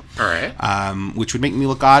I would do. All right. Which would make me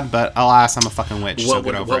look odd, but alas, I'm a fucking witch, so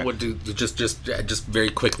get over it. What would do, just very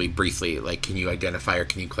quickly, briefly, like, can you identify or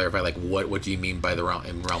can you clarify, like, what do you mean by the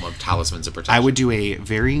realm of talismans of protection? I would do a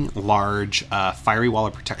very large fiery wall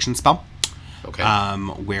of protection spell. Okay.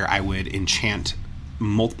 Where I would enchant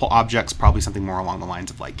multiple objects, probably something more along the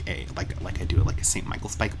lines of like I do it like a St. Michael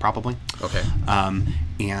spike, probably. Okay.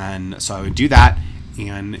 And so I would do that.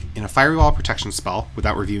 And in a fiery wall protection spell,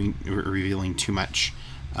 without revealing too much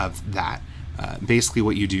of that, basically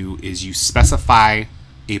what you do is you specify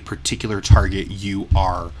a particular target you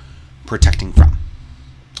are protecting from.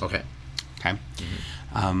 Okay. Okay.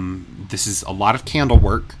 Mm-hmm. This is a lot of candle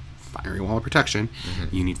work. Fiery wall of protection.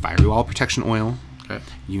 Mm-hmm. You need fiery wall of protection oil. Okay.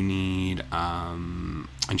 You need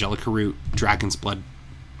angelica root, dragon's blood,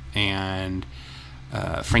 and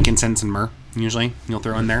frankincense and myrrh. Usually, you'll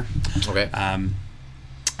throw in there. Okay.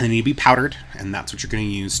 They need to be powdered, and that's what you're going to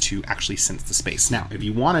use to actually sense the space. Now, if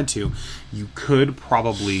you wanted to, you could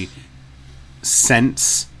probably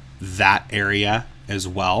sense that area as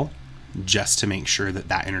well, just to make sure that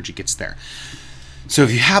that energy gets there. So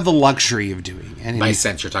if you have the luxury of doing it... By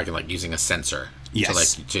sense, you're talking like using a sensor.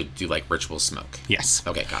 Yes. To do like ritual smoke. Yes.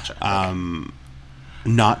 Okay, gotcha.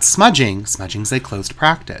 Not smudging. Smudging's a closed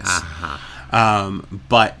practice. Uh-huh.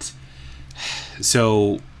 But...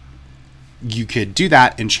 So... You could do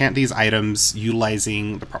that, enchant these items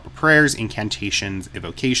utilizing the proper prayers, incantations,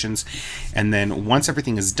 evocations, and then once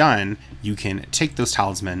everything is done, you can take those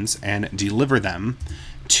talismans and deliver them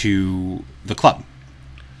to the club.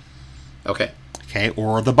 Okay. Okay,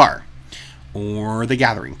 or the bar, or the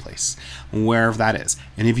gathering place, wherever that is.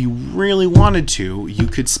 And if you really wanted to, you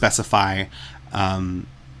could specify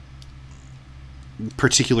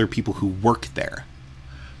particular people who work there.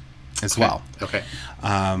 as well. Okay.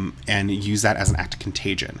 And use that as an act of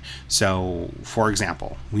contagion. So, for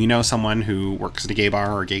example, we know someone who works at a gay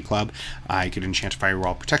bar or a gay club. I could enchant a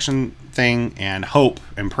firewall protection thing and hope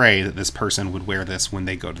and pray that this person would wear this when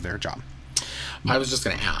they go to their job. I was just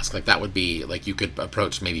going to ask, like, that would be, like, you could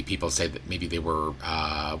approach maybe people, say that maybe they were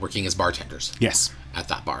working as bartenders. Yes. At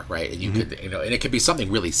that bar, right? And you could, and it could be something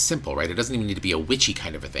really simple, right? It doesn't even need to be a witchy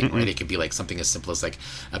kind of a thing, right? It could be like something as simple as like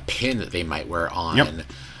a pin that they might wear on,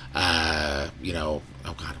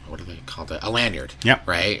 oh God, what do they call it? A lanyard,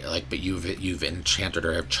 right? Like, but you've enchanted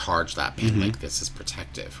or have charged that pin like this is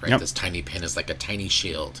protective, right? This tiny pin is like a tiny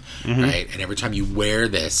shield, right? And every time you wear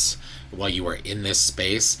this while you are in this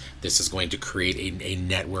space, this is going to create a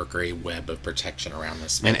network or a web of protection around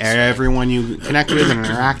this space. And everyone you connect with and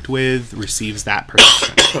interact with receives that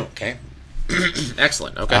protection. Okay.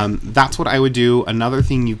 Excellent. Okay. That's what I would do. Another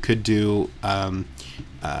thing you could do, I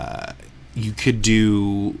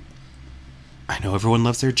know everyone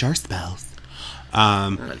loves their jar spells.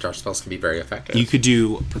 Jar spells can be very effective. You could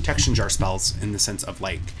do protection jar spells in the sense of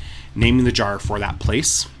like naming the jar for that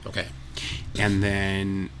place. Okay. And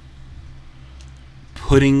then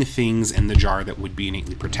putting things in the jar that would be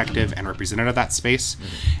innately protective and representative of that space,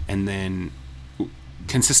 and then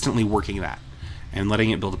consistently working that and letting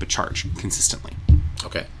it build up a charge consistently.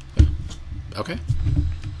 Okay. Okay.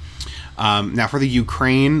 Now for the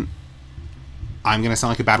Ukraine, I'm going to sound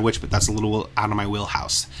like a bad witch, but that's a little out of my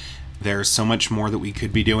wheelhouse. There's so much more that we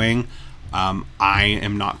could be doing. I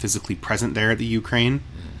am not physically present there at the Ukraine,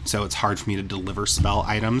 so it's hard for me to deliver spell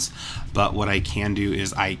items. But what I can do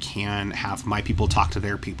is I can have my people talk to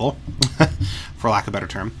their people, for lack of a better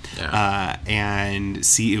term, and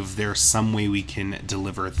see if there's some way we can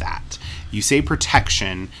deliver that. You say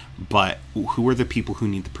protection, but who are the people who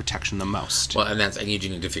need the protection the most? Well, and you do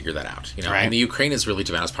need to figure that out. You know, right? And the Ukraine is really,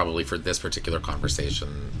 to be honest, probably for this particular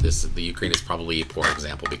conversation, the Ukraine is probably a poor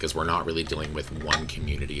example because we're not really dealing with one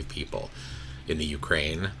community of people in the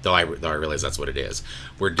Ukraine. Though I realize that's what it is.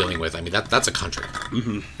 We're dealing with. I mean, that's a country,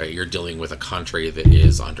 right? You're dealing with a country that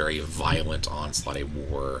is under a violent onslaught, a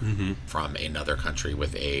war from another country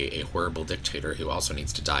with a horrible dictator who also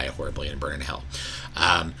needs to die horribly and burn in hell.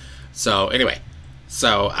 So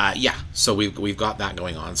we've got that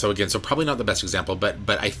going on. So again, probably not the best example, but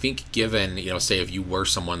I think given, say if you were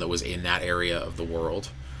someone that was in that area of the world,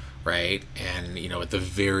 right, and at the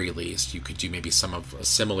very least you could do maybe some of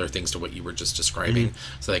similar things to what you were just describing.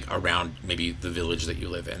 So like around maybe the village that you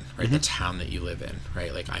live in, right, the town that you live in,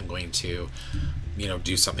 right, like I'm going to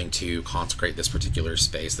do something to consecrate this particular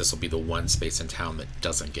space. This will be the one space in town that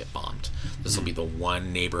doesn't get bombed. This will be the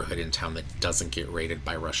one neighborhood in town that doesn't get raided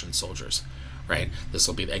by Russian soldiers, right? This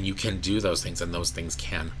will be, and you can do those things, and those things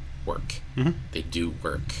can work. They do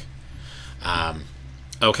work.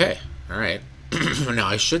 Okay, all right. Now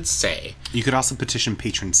I should say you could also petition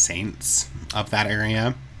patron saints of that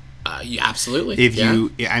area. Yeah, absolutely.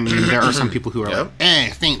 I mean, there are some people who are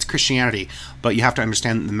like, saints, Christianity, but you have to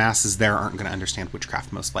understand that the masses there aren't going to understand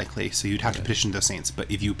witchcraft most likely, so you'd have to petition those saints. But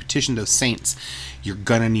if you petition those saints, you're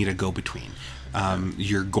going to need a go-between.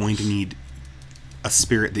 You're going to need a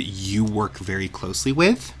spirit that you work very closely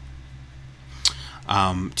with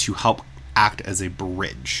to help act as a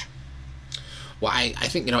bridge. Well, I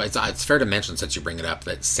think, it's fair to mention, since you bring it up,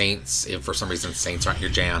 that saints, if for some reason saints aren't your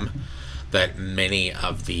jam, that many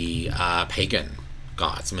of the pagan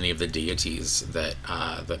gods, many of the deities that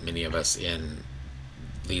many of us in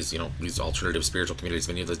these alternative spiritual communities,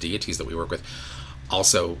 many of those deities that we work with,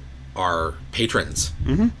 also are patrons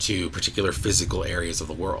to particular physical areas of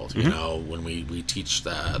the world. When we teach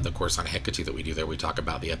the course on Hecate that we do there, we talk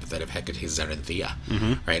about the epithet of Hecate Zerinthia,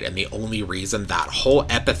 right? And the only reason that whole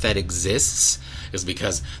epithet exists is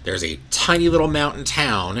because there's a tiny little mountain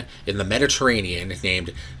town in the Mediterranean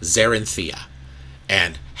named Zerinthia,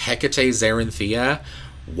 and Hecate Zerinthia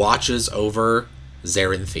watches over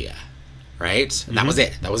Zerinthia. Right? And that was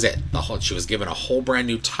it. She was given a whole brand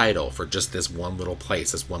new title for just this one little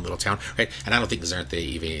place, this one little town, right? And I don't think Zerinthia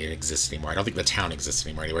even exists anymore. I don't think the town exists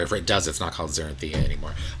anymore anyway. If it does, it's not called Zerinthia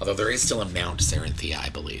anymore. Although there is still a Mount Zerinthia, I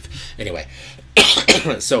believe. Anyway,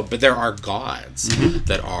 but there are gods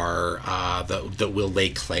that are that will lay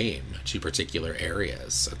claim to particular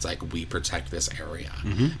areas. It's like, we protect this area,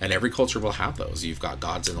 and every culture will have those. You've got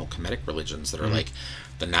gods in Kemetic religions that are like,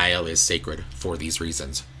 the Nile is sacred for these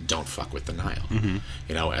reasons. Don't fuck with the Nile.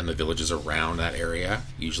 And the villages around that area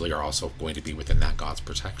usually are also going to be within that god's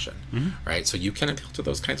protection, right? So you can appeal to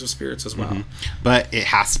those kinds of spirits as well. But it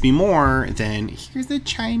has to be more than, here's a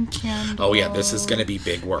chime candle. Oh yeah, this is going to be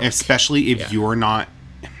big work. Especially if you're not...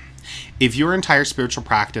 If your entire spiritual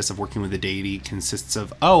practice of working with a deity consists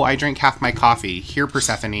of, oh, I drank half my coffee, here,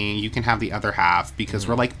 Persephone, you can have the other half, because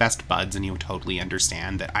we're like best buds and you totally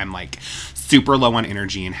understand that I'm like super low on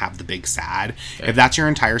energy and have the big sad. Okay. If that's your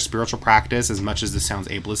entire spiritual practice, as much as this sounds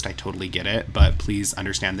ableist, I totally get it, but please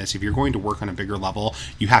understand this. If you're going to work on a bigger level,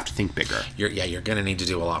 you have to think bigger. You're going to need to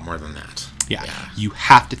do a lot more than that. Yeah, you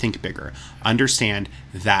have to think bigger. Understand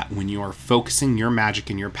that when you are focusing your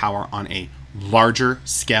magic and your power on a larger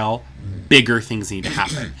scale, bigger things need to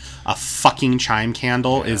happen. A fucking chime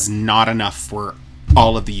candle is not enough for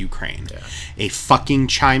all of the Ukraine. Yeah. A fucking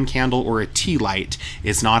chime candle or a tea light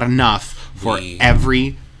is not enough for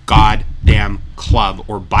every goddamn club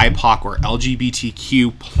or BIPOC or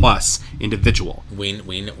LGBTQ plus individual. We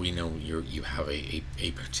know you have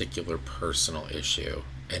a particular personal issue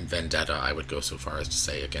and vendetta, I would go so far as to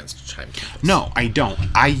say, against chime candles. No, I don't.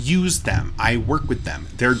 I use them. I work with them.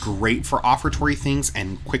 They're great for offertory things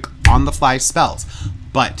and quick on-the-fly spells.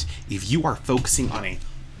 But if you are focusing on a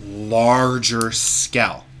larger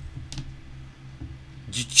scale,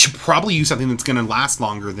 you should probably use something that's going to last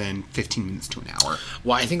longer than 15 minutes to an hour.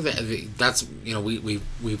 Well, I think that's, you know,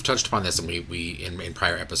 we've touched upon this, and we in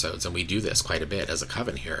prior episodes, and we do this quite a bit as a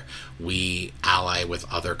coven here. We ally with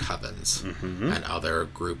other covens and other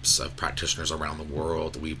groups of practitioners around the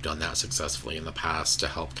world. We've done that successfully in the past to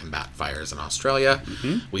help combat fires in Australia.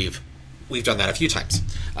 We've done that a few times,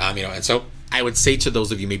 you know, and so I would say to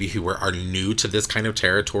those of you maybe who are new to this kind of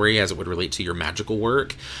territory as it would relate to your magical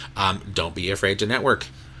work, don't be afraid to network.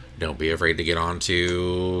 Don't be afraid to get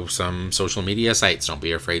onto some social media sites. Don't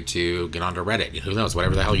be afraid to get onto Reddit. Who knows?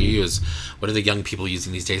 Whatever the hell you use. What are the young people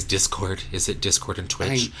using these days? Discord? Is it Discord and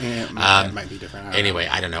Twitch? It might be different.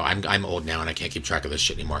 I don't know. I'm old now and I can't keep track of this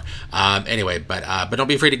shit anymore. Anyway, but don't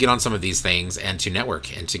be afraid to get on some of these things and to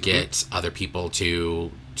network and to get other people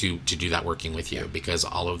to do that working with you, because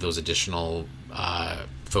all of those additional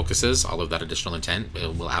focuses, all of that additional intent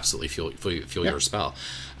will absolutely fuel your spell.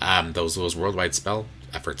 Those worldwide spell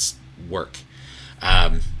efforts work.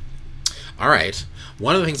 All right.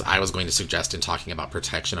 One of the things I was going to suggest in talking about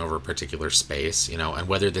protection over a particular space, you know, and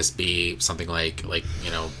whether this be something like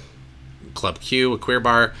you know, Club Q, a queer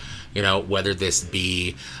bar, you know, whether this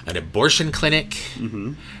be an abortion clinic,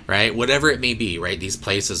 right? Whatever it may be, right? These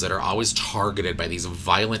places that are always targeted by these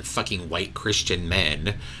violent fucking white Christian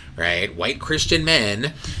men, right? White Christian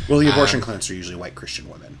men. Well, the abortion clinics are usually white Christian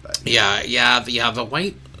women, but the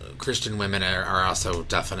white Christian women are also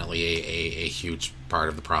definitely a huge part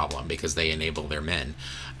of the problem, because they enable their men,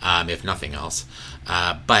 if nothing else.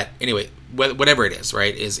 But anyway, whatever it is,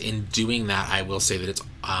 right, is in doing that, I will say that it's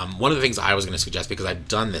one of the things I was going to suggest, because I've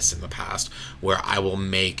done this in the past, where I will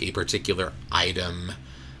make a particular item,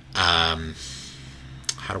 how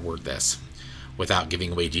to word this without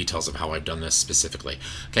giving away details of how I've done this specifically.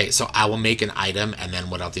 Okay, so I will make an item, and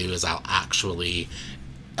then what I'll do is I'll actually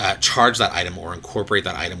charge that item or incorporate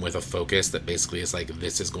that item with a focus that basically is like,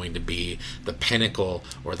 this is going to be the pinnacle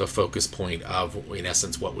or the focus point of, in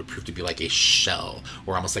essence, what would prove to be like a shell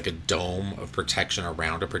or almost like a dome of protection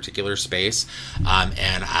around a particular space.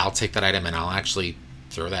 And I'll take that item and I'll actually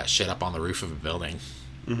throw that shit up on the roof of a building.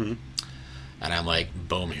 And I'm like,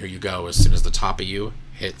 boom, here you go. As soon as the top of you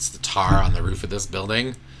hits the tar on the roof of this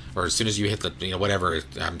building, or as soon as you hit the, you know, whatever,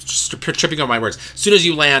 I'm just tripping over my words. As soon as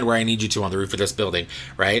you land where I need you to on the roof of this building,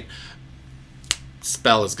 right?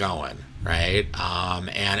 Spell is going, right?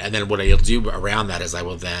 And then what I'll do around that is I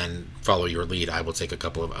will then follow your lead. I will take a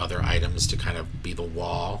couple of other items to kind of be the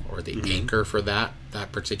wall or the anchor for that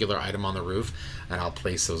particular item on the roof, and I'll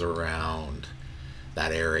place those around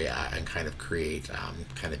that area and kind of create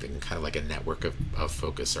kind of like a network of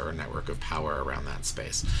focus or a network of power around that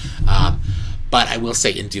space. But I will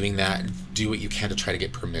say, in doing that, do what you can to try to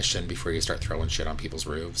get permission before you start throwing shit on people's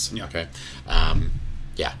roofs. Yeah. Okay.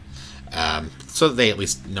 So that they at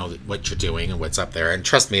least know what you're doing and what's up there. And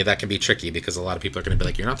trust me, that can be tricky, because a lot of people are going to be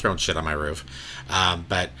like, you're not throwing shit on my roof.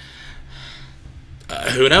 But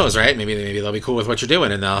who knows, right? Maybe they'll be cool with what you're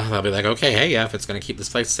doing, and they'll be like, okay, hey, yeah, if it's going to keep this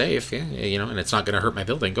place safe, yeah, you know, and it's not going to hurt my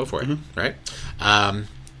building, go for it, right?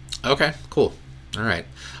 Okay, cool. All right,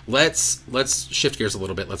 let's shift gears a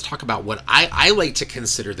little bit. Let's talk about what I like to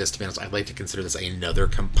consider this. To be honest, I like to consider this another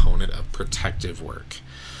component of protective work.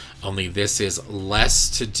 Only this is less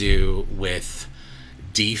to do with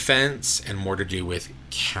defense and more to do with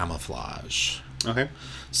camouflage. Okay.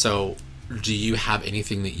 So, do you have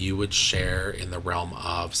anything that you would share in the realm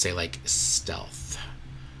of, say, like stealth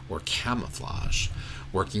or camouflage,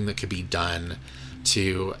 working that could be done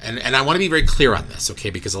to, and I want to be very clear on this,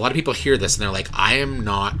 okay, because a lot of people hear this and they're like, I am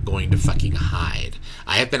not going to fucking hide.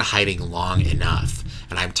 I have been hiding long enough,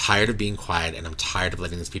 and I'm tired of being quiet, and I'm tired of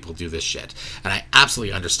letting these people do this shit. And I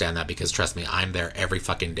absolutely understand that, because trust me, I'm there every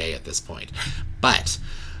fucking day at this point. But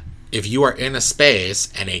if you are in a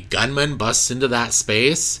space and a gunman busts into that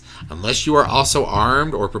space, unless you are also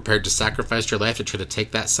armed or prepared to sacrifice your life to try to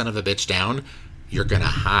take that son of a bitch down, you're gonna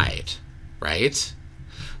hide, right?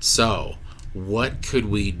 So, what could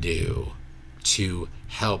we do to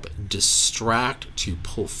help distract, to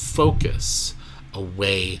pull focus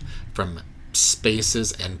away from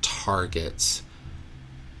spaces and targets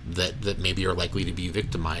that maybe are likely to be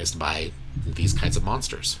victimized by these kinds of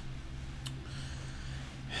monsters?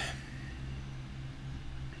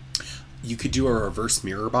 You could do a reverse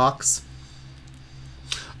mirror box.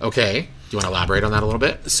 Okay. Do you want to elaborate on that a little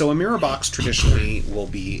bit? So a mirror box traditionally will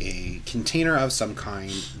be a container of some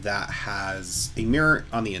kind that has a mirror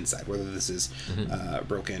on the inside, whether this is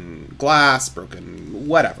broken glass, broken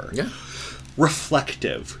whatever. Yeah.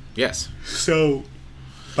 Reflective. Yes. So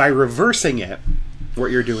by reversing it,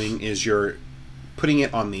 what you're doing is you're putting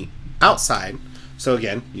it on the outside. So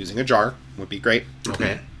again, using a jar would be great.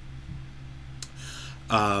 Okay.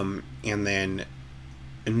 And then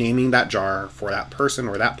naming that jar for that person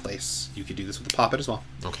or that place. You could do this with the poppet as well.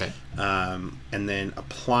 Okay. And then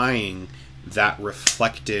applying that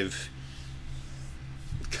reflective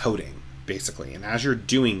coating, basically. And as you're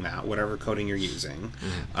doing that, whatever coating you're using,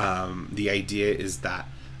 the idea is that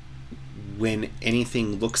when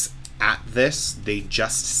anything looks at this, they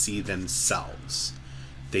just see themselves.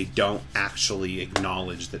 They don't actually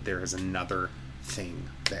acknowledge that there is another thing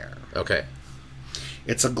there. Okay.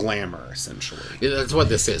 It's a glamour, essentially. Yeah, that's what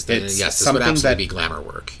this is. It's yes, this something would absolutely that be glamour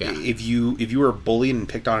work. Yeah. If you were bullied and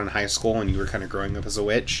picked on in high school and you were kind of growing up as a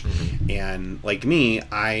witch, and like me,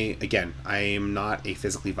 I am not a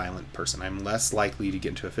physically violent person. I'm less likely to get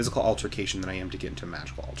into a physical altercation than I am to get into a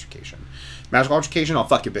magical altercation. Magical altercation, I'll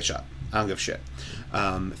fuck your bitch up. I don't give a shit.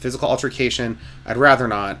 Physical altercation, I'd rather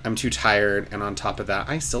not. I'm too tired, and on top of that,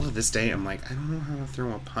 I still to this day, I'm like, I don't know how to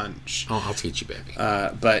throw a punch. Oh, I'll teach you, baby.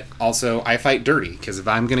 But also, I fight dirty, because if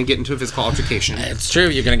I'm going to get into a physical altercation... It's true,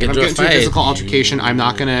 you're going to get into a fight. If I'm getting into a physical altercation, I'm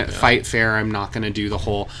not going to fight fair. I'm not going to do the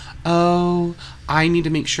whole, I need to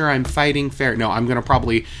make sure I'm fighting fair. No, I'm going to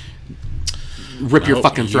probably rip your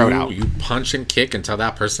fucking throat out. You punch and kick until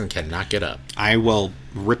that person cannot get up. I will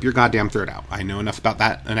rip your goddamn throat out. I know enough about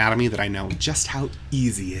that anatomy that I know just how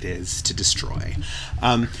easy it is to destroy.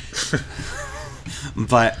 But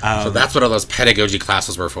so that's what all those pedagogy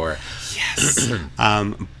classes were for. Yes.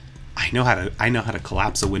 I know how to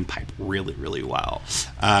collapse a windpipe really, really well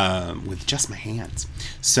with just my hands.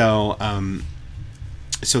 So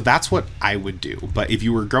that's what I would do. But if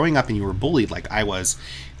you were growing up and you were bullied like I was,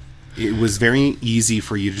 it was very easy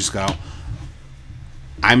for you to just go,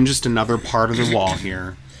 I'm just another part of the wall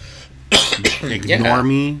here. Ignore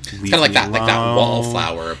me. It's kind of like that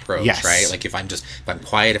wallflower approach, yes. Right? Like if I'm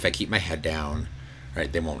quiet, if I keep my head down, right,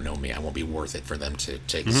 they won't know me. I won't be worth it for them to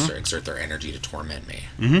exert their energy to torment me.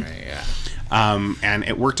 Right? Yeah. And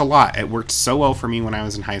it worked a lot. It worked so well for me when I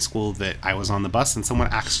was in high school that I was on the bus and someone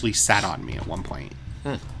actually sat on me at one point.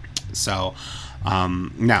 So,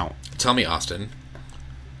 now. Tell me, Austin,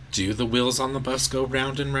 do the wheels on the bus go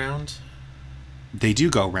round and round? They do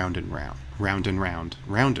go round and round, round and round,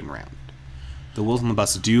 round and round. The wheels on the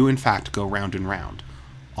bus do, in fact, go round and round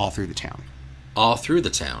all through the town. All through the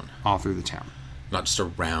town? All through the town. Not just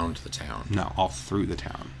around the town? No, all through the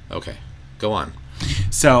town. Okay. Go on.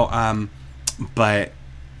 So, but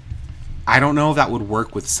I don't know if that would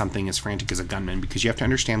work with something as frantic as a gunman, because you have to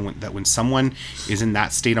understand that when someone is in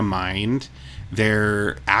that state of mind,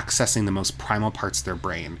 they're accessing the most primal parts of their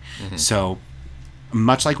brain. So,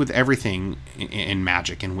 much like with everything in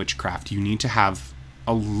magic and witchcraft, you need to have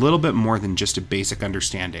a little bit more than just a basic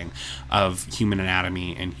understanding of human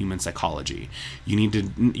anatomy and human psychology. You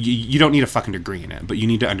don't need a fucking degree in it, but you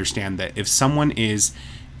need to understand that if someone is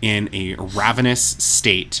in a ravenous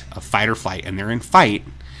state of fight or flight and they're in fight,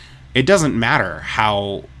 it doesn't matter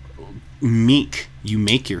how meek you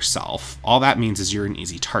make yourself. All that means is you're an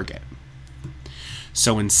easy target.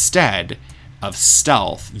 So instead of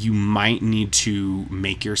stealth, you might need to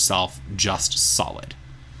make yourself just solid.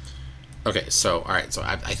 Okay, so, all right, so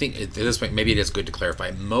I think at this point, maybe it is good to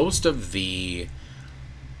clarify. Most of what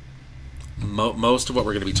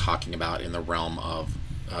we're going to be talking about in the realm of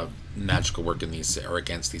magical work in these, or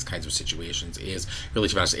against these kinds of situations, is really,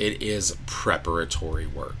 to be honest, it is preparatory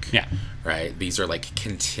work. Yeah. Right? These are like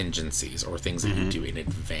contingencies or things that you do in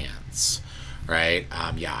advance. Right?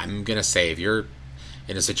 Yeah, I'm going to say if you're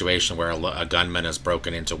in a situation where a gunman has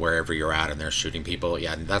broken into wherever you're at and they're shooting people,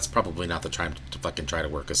 yeah, that's probably not the time to fucking try to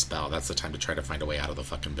work a spell. That's the time to try to find a way out of the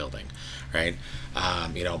fucking building, right?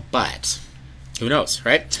 But Who knows,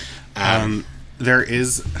 right? There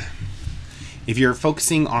is, if you're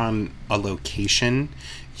focusing on a location,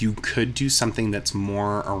 you could do something that's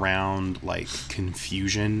more around like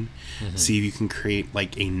confusion. See if you can create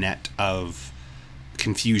like a net of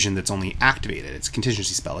confusion that's only activated. It's a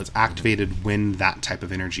contingency spell. It's activated when that type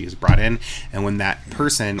of energy is brought in, and when that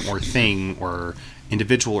person or thing or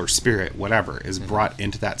individual or spirit, whatever, is brought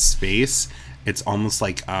into that space, it's almost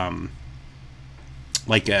like a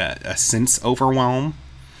sense overwhelm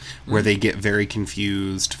where they get very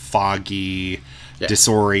confused, foggy,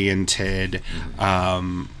 disoriented.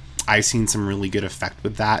 I've seen some really good effect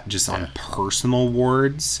with that just on personal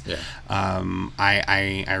wards.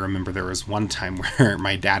 I remember there was one time where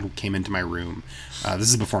my dad came into my room. This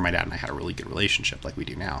is before my dad and I had a really good relationship like we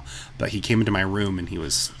do now. But he came into my room and he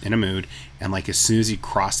was in a mood. And like as soon as he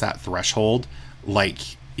crossed that threshold, like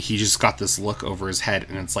he just got this look over his head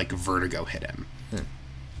and it's like vertigo hit him.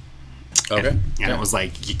 Okay. And it was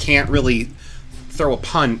like, you can't really throw a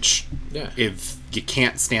punch if you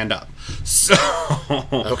can't stand up. So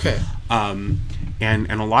okay. And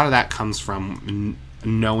a lot of that comes from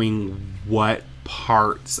knowing what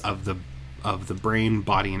parts of the brain,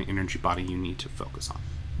 body, and energy body you need to focus on.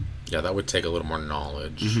 Yeah, that would take a little more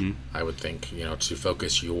knowledge, I would think, to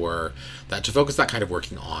focus that kind of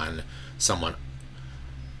working on someone.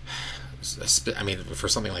 I mean, for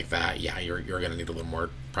something like that, you're going to need a little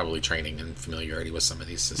more probably training and familiarity with some of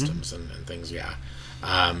these systems and things.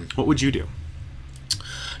 What would you do?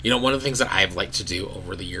 One of the things that I've liked to do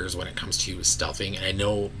over the years when it comes to stealthing, and I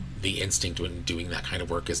know the instinct when doing that kind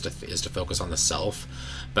of work is to focus on the self,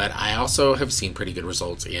 but I also have seen pretty good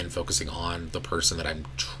results in focusing on the person that I'm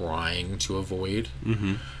trying to avoid,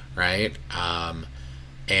 right?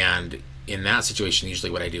 And in that situation,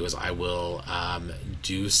 usually what I do is I will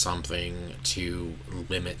do something to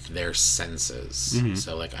limit their senses.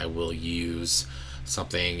 So like I will use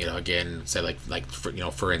something, again, say like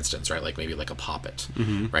for instance, right, like maybe like a poppet,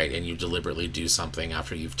 right, and you deliberately do something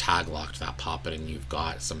after you've tag locked that poppet and you've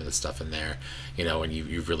got some of the stuff in there, and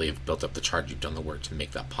you've really have built up the charge, you've done the work to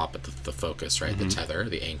make that poppet the focus, right, the tether,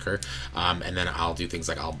 the anchor, and then I'll do things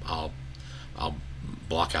like I'll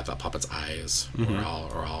block out that puppet's eyes,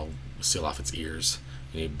 or I'll seal off its ears.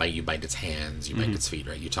 You bind its hands, you bind its feet,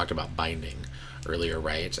 right? You talked about binding earlier,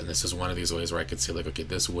 right? And this is one of these ways where I could see like, okay,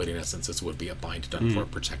 this would in essence this would be a bind done for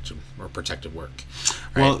protective work.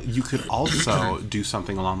 Right? Well, you could also do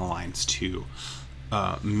something along the lines to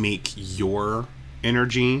make your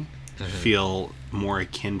energy feel more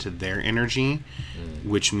akin to their energy,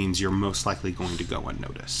 which means you're most likely going to go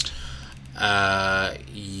unnoticed.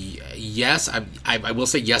 Yes, I will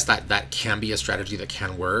say yes, that can be a strategy that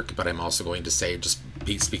can work, but I'm also going to say, just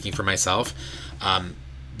speaking for myself,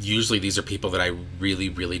 usually these are people that I really,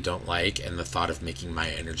 really don't like, and the thought of making my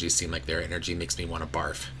energy seem like their energy makes me want to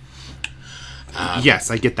barf. Yes,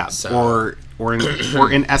 I get that. So, or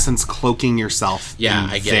in essence, cloaking yourself. Yeah,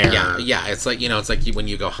 I get it. Yeah. It's like it's like when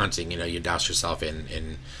you go hunting. You douse yourself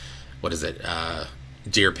in what is it?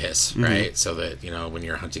 Deer piss, right? So that when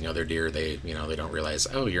you're hunting other deer, they they don't realize,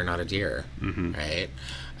 oh, you're not a deer, right?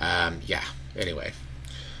 Anyway,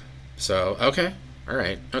 so okay, all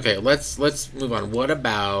right, okay. Let's move on. What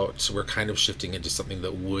about, we're kind of shifting into something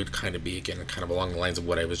that would kind of be, again, kind of along the lines of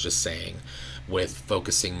what I was just saying, with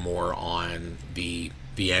focusing more on the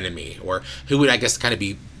enemy, or who would, I guess, kind of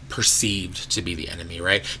be perceived to be the enemy,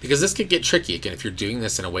 right? Because this could get tricky again if you're doing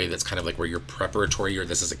this in a way that's kind of like where you're preparatory, or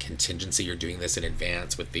this is a contingency, you're doing this in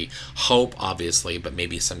advance with the hope, obviously, but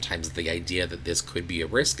maybe sometimes the idea that this could be a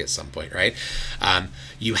risk at some point, right?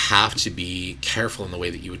 You have to be careful in the way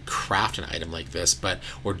that you would craft an item like this,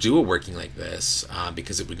 or do a working like this,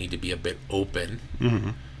 because it would need to be a bit open,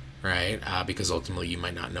 right? Because ultimately you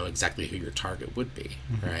might not know exactly who your target would be,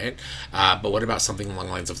 right? But what about something along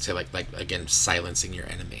the lines of, say, like again, silencing your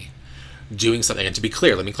enemy? Doing something, and to be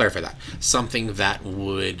clear, let me clarify that. Something that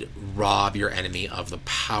would rob your enemy of the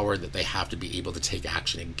power that they have to be able to take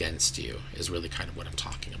action against you is really kind of what I'm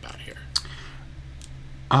talking about here.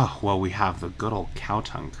 Oh, well, we have the good old cow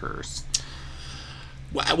tongue curse.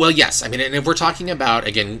 Well, yes. I mean, and if we're talking about,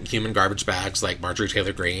 again, human garbage bags like Marjorie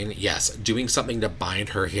Taylor Greene, yes. Doing something to bind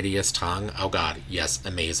her hideous tongue, oh God, yes,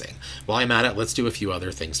 amazing. While I'm at it, let's do a few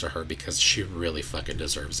other things to her, because she really fucking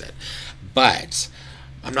deserves it. But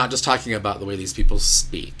I'm not just talking about the way these people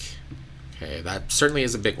speak. Okay, that certainly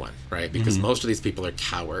is a big one, right? Because most of these people are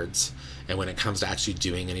cowards, and when it comes to actually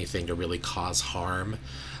doing anything to really cause harm,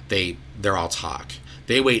 they're all talk.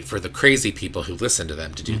 They wait for the crazy people who listen to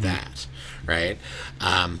them to do that. Right?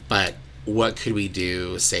 But what could we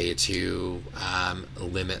do, say, to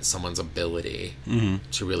limit someone's ability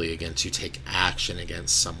to really, again, to take action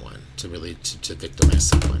against someone, to really to victimize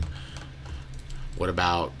someone? What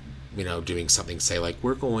about, doing something, say, like,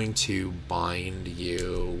 we're going to bind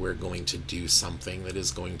you, we're going to do something that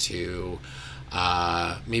is going to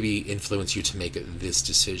maybe influence you to make this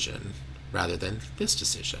decision rather than this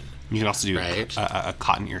decision. You can also do right? a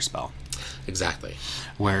cotton ear spell. Exactly.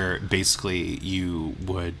 Where basically you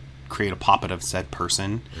would create a puppet of said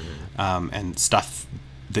person and stuff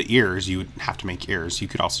the ears. You would have to make ears. You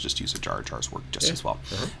could also just use a jar. Jars work just as well.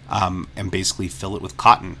 And basically fill it with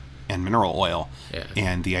cotton and mineral oil. Yeah.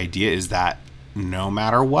 And the idea is that no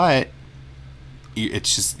matter what,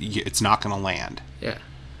 it's not going to land. Yeah.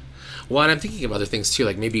 Well, and I'm thinking of other things too,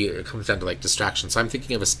 like maybe it comes down to like distraction. So I'm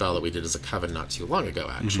thinking of a spell that we did as a coven not too long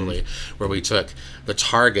ago, actually, where we took the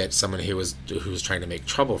target, someone who was trying to make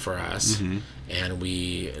trouble for us, and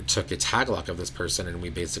we took a tag lock of this person, and we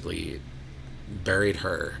basically buried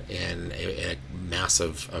her in a mass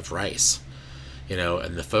of rice.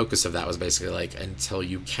 And the focus of that was basically like, until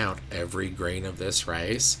you count every grain of this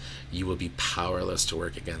rice, you will be powerless to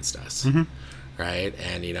work against us. Right.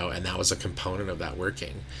 And, and that was a component of that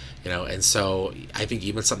working, and so I think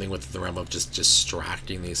even something within the realm of just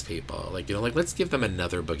distracting these people, like, let's give them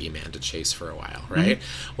another boogeyman to chase for a while. Right.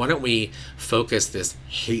 Why don't we focus this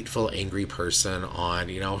hateful, angry person on,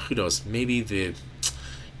 who knows, maybe the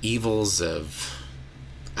evils of,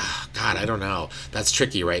 God, I don't know. That's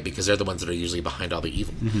tricky, right? Because they're the ones that are usually behind all the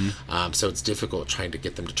evil. So it's difficult trying to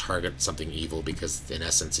get them to target something evil because, in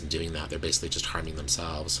essence, in doing that, they're basically just harming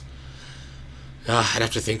themselves. I'd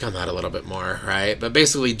have to think on that a little bit more, right? But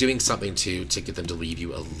basically doing something to get them to leave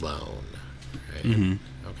you alone, right?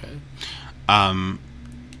 Okay.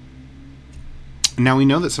 Now, we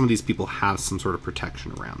know that some of these people have some sort of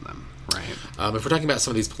protection around them, right? If we're talking about some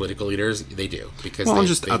of these political leaders, they do.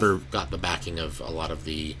 Because they've got the backing of a lot of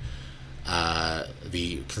the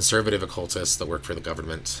conservative occultists that work for the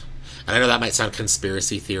government. And I know that might sound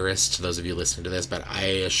conspiracy theorist to those of you listening to this, but I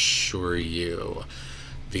assure you,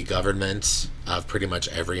 the government of pretty much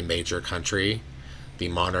every major country, the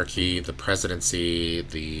monarchy, the presidency,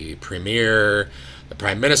 the premier, the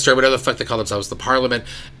prime minister, whatever the fuck they call themselves, the parliament,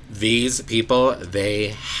 these people, they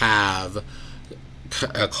have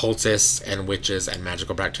occultists and witches and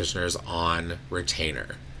magical practitioners on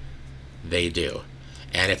retainer. They do.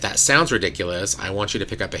 And if that sounds ridiculous, I want you to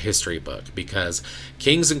pick up a history book, because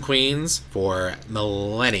kings and queens for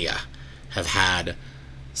millennia have had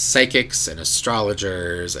psychics and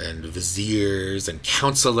astrologers and viziers and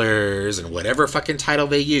counselors and whatever fucking title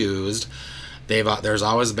they used. There's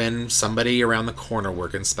always been somebody around the corner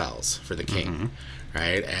working spells for the king,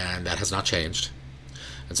 right? And that has not changed.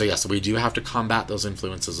 And so, so we do have to combat those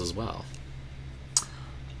influences as well.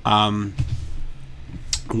 One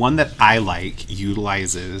that I like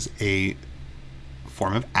utilizes a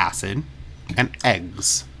form of acid and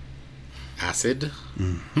eggs. Acid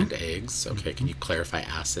and eggs. Okay, can you clarify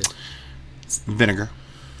acid? It's vinegar.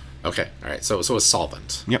 Okay, all right. So a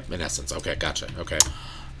solvent. Yep. In essence. Okay, gotcha. Okay.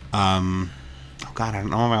 Oh God, I don't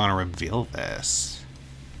know if I want to reveal this.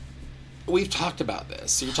 We've talked about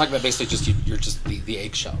this. So you're talking about basically just you're just the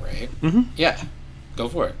eggshell, right? Yeah. Go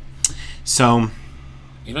for it. So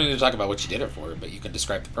you don't need to talk about what you did it for, but you can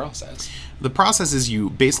describe the process. The process is you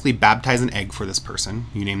basically baptize an egg for this person.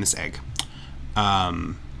 You name this egg.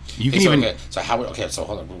 So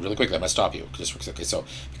hold on really quickly. I'm gonna stop you. So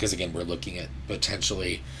because again, we're looking at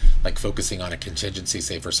potentially like focusing on a contingency,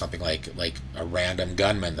 say for something like a random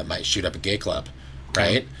gunman that might shoot up a gay club,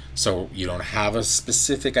 right? Okay. So you don't have a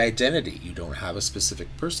specific identity. You don't have a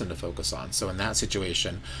specific person to focus on. So in that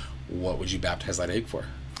situation, what would you baptize that egg for?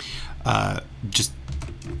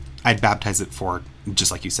 I'd baptize it for,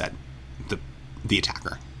 just like you said, the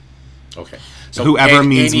attacker. Okay. So whoever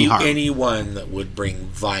means me harm. Anyone that would bring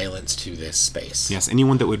violence to this space. Yes,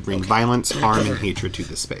 anyone that would bring violence, harm, and hatred to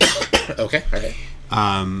this space. Okay. Okay.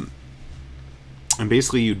 And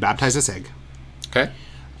basically, you'd baptize this egg. Okay.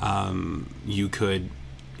 You could,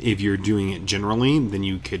 if you're doing it generally, then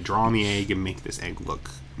you could draw on the egg and make this egg look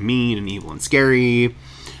mean and evil and scary.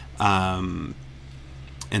 And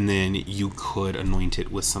then you could anoint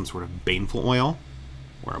it with some sort of baneful oil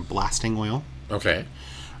or a blasting oil. Okay.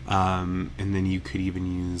 And then you could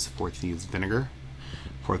even use Four Thieves vinegar.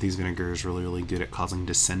 Four Thieves vinegar is really, really good at causing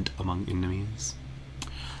dissent among enemies.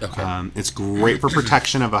 Okay. It's great for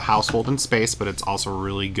protection of a household and space, but it's also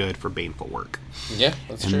really good for baneful work. Yeah,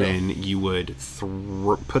 that's true. And then you would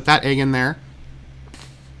put that egg in there,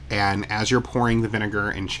 and as you're pouring the vinegar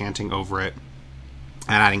and chanting over it,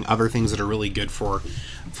 and adding other things that are really good for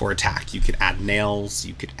attack. You could add nails.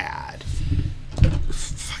 You could add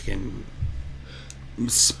fucking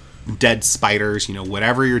dead spiders.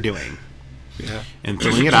 Whatever you're doing, and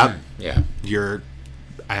filling it up. Your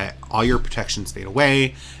all your protections fade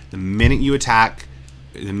away. The minute you attack,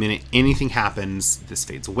 the minute anything happens, this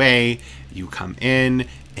fades away. You come in,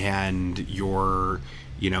 and if you're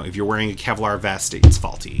wearing a Kevlar vest, it's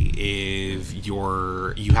faulty. If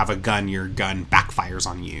you have a gun, your gun backfires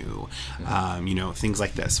on you. Things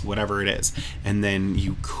like this, whatever it is. And then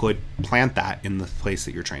you could plant that in the place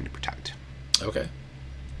that you're trying to protect. Okay.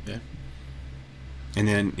 Yeah. And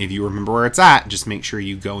then if you remember where it's at, just make sure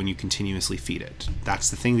you go and you continuously feed it. That's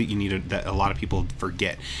the thing that you need that a lot of people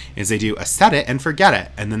forget, is they do a set it and forget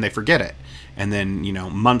it, and then they forget it. And then,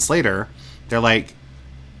 months later, they're like,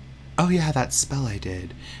 oh yeah, that spell I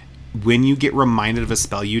did. When you get reminded of a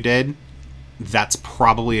spell you did, that's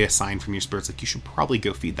probably a sign from your spirits, like you should probably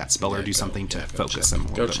go feed that spell or do something to focus them a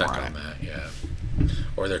little bit more on that. Yeah.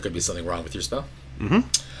 Or there could be something wrong with your spell.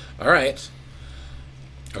 Mm-hmm. All right.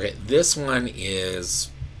 Okay, this one is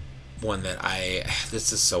one that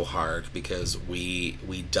this is so hard because we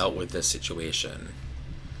dealt with this situation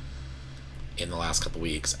in the last couple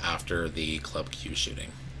weeks after the Club Q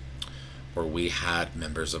shooting, where we had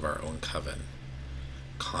members of our own coven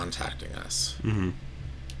contacting us, mm-hmm.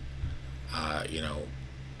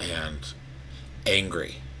 And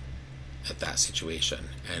angry at that situation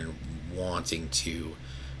and wanting to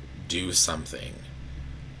do something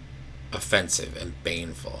offensive and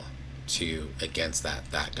baneful against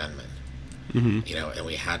that gunman. Mm-hmm. And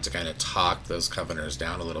we had to kind of talk those coveners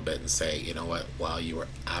down a little bit and say, you know what, while you were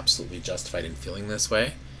absolutely justified in feeling this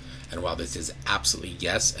way, and while this is absolutely,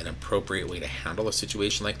 yes, an appropriate way to handle a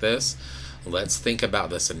situation like this, let's think about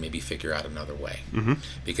this and maybe figure out another way. Mm-hmm.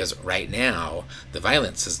 Because right now, the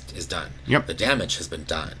violence is done. Yep. The damage has been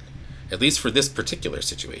done. At least for this particular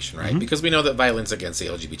situation, right? Mm-hmm. Because we know that violence against the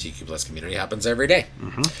LGBTQ plus community happens every day,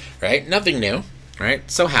 mm-hmm. right? Nothing new,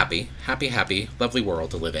 right? So happy, lovely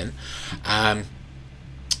world to live in. At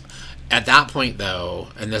that point, though,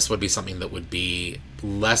 and this would be something that would be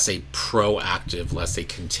less a proactive, less a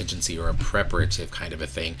contingency or a preparative kind of a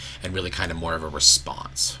thing, and really kind of more of a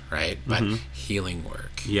response, right? Mm-hmm. But healing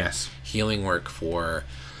work. Yes. Healing work for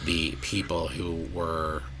the people who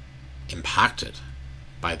were impacted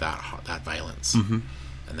by that violence mm-hmm.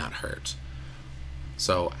 and that hurt.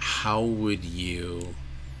 So how would you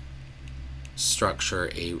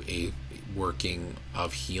structure a working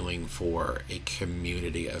of healing for a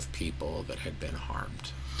community of people that had been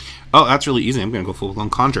harmed? Oh, that's really easy. I'm going to go full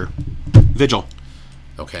on conjure. Vigil.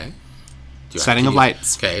 Okay. Setting of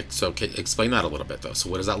lights. Okay, so explain that a little bit, though. So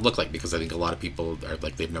what does that look like? Because I think a lot of people are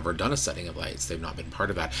like, they've never done a setting of lights. They've not been part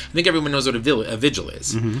of that. I think everyone knows what a vigil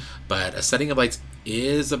is. Mm-hmm. But a setting of lights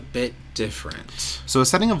is a bit different. So a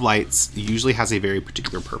setting of lights usually has a very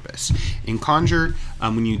particular purpose. In Conjure,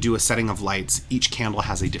 when you do a setting of lights, each candle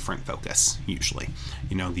has a different focus, usually.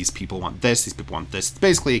 These people want this, these people want this. It's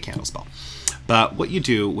basically a candle spell. But what you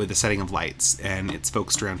do with a setting of lights, and it's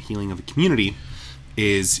focused around healing of a community,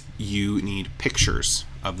 is you need pictures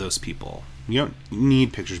of those people. You don't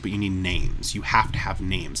need pictures, but you need names. You have to have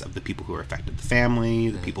names of the people who are affected, the family,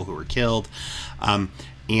 the people who were killed.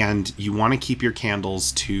 And you want to keep your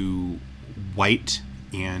candles to white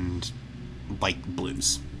and like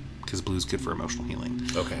blues, because blue is good for emotional healing.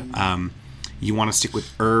 Okay. You want to stick with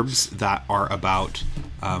herbs that are about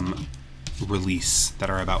release, that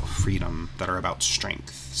are about freedom, that are about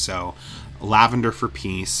strength. So lavender for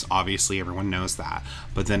peace, obviously everyone knows that,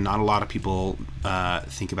 but then not a lot of people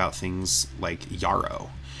think about things like yarrow.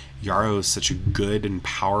 Yarrow is such a good and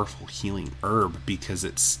powerful healing herb because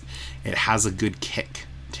it has a good kick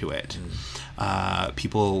to it.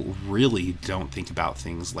 People really don't think about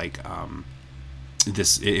things like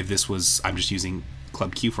this. If this was, I'm just using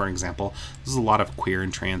Club Q for an example, there's a lot of queer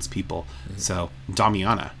and trans people. So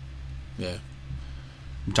Damiana. Yeah.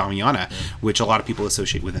 Damiana, which a lot of people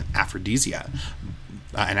associate with an aphrodisiac,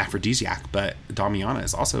 but Damiana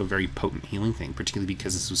is also a very potent healing thing, particularly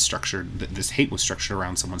because this hate was structured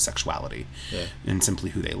around someone's sexuality and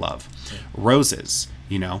simply who they love. Roses,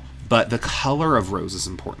 but the color of rose is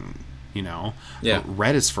important,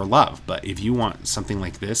 Red is for love, but if you want something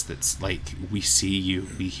like this, that's like, we see you,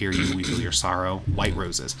 we hear you, we feel your sorrow, white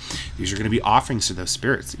roses. These are going to be offerings to those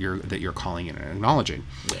spirits that you're calling in and acknowledging.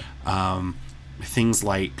 Things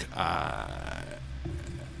like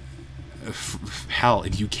hell,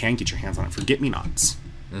 if you can get your hands on it, forget-me-nots,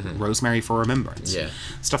 rosemary for remembrance,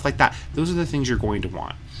 stuff like that. Those are the things you're going to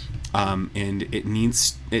want. And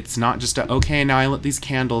it's not just okay, now I lit these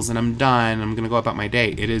candles and I'm done, I'm going to go about my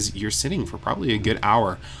day. It is, you're sitting for probably a good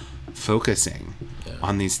hour focusing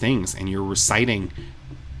on these things, and you're reciting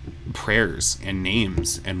prayers and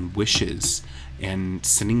names and wishes and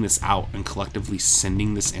sending this out and collectively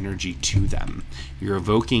sending this energy to them. You're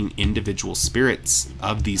evoking individual spirits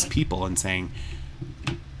of these people and saying,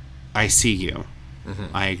 I see you.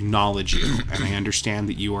 I acknowledge you, and I understand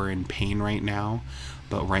that you are in pain right now,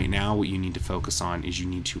 but right now what you need to focus on is you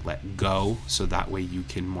need to let go, so that way you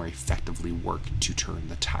can more effectively work to turn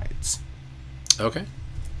the tides. Okay.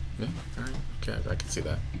 Yeah. All right. Okay, I can see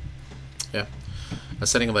that. Yeah. A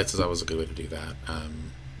setting of lights is always a good way to do that.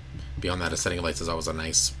 Beyond that, a setting of lights is always a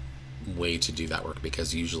nice way to do that work,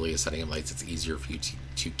 because usually a setting of lights, it's easier for you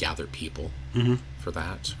to gather people for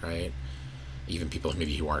that, right? Even people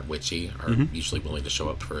maybe who aren't witchy are usually willing to show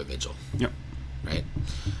up for a vigil. Yep. Right?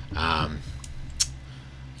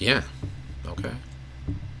 Yeah. Okay.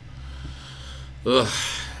 Ugh.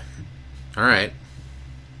 All right.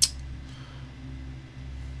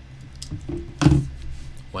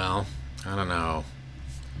 Well, I don't know.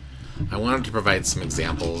 I wanted to provide some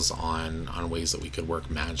examples on ways that we could work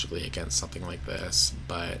magically against something like this,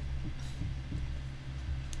 but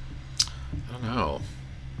I don't know.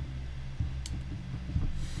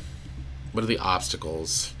 What are the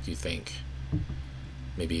obstacles, do you think,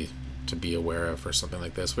 maybe to be aware of for something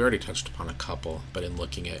like this? We already touched upon a couple, but in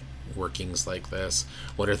looking at workings like this,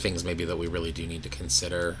 what are things maybe that we really do need to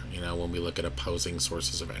consider, when we look at opposing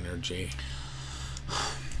sources of energy?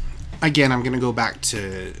 Again, I'm going to go back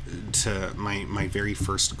to my very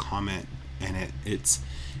first comment, and it's,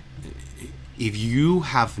 if you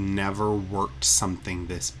have never worked something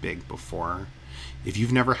this big before, if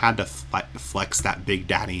you've never had to flex that big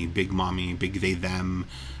daddy, big mommy, big they them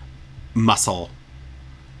muscle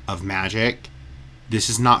of magic, this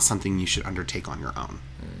is not something you should undertake on your own.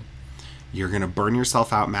 You're going to burn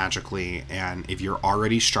yourself out magically, and if you're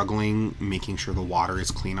already struggling making sure the water is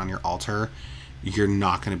clean on your altar, you're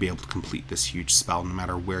not going to be able to complete this huge spell no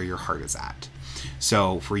matter where your heart is at.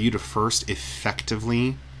 So for you to first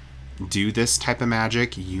effectively do this type of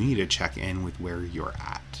magic, you need to check in with where you're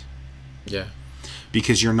at. Yeah.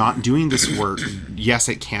 Because you're not doing this work, yes,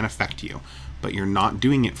 it can affect you, but you're not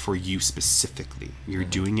doing it for you specifically. You're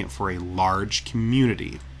doing it for a large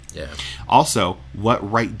community. Yeah. Also, what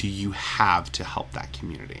right do you have to help that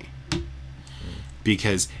community?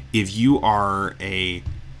 Because if you are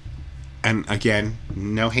and again,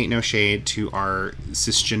 no hate, no shade to our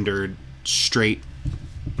cisgendered, straight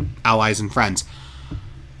allies and friends,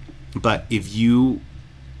 but if you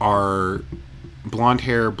are blonde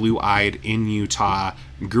hair, blue-eyed in Utah,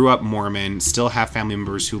 grew up Mormon, still have family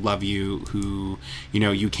members who love you, who,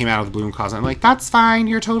 you came out of the bloom closet, and like, that's fine,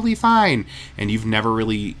 you're totally fine, and you've never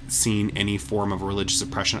really seen any form of religious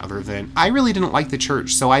oppression other than, I really didn't like the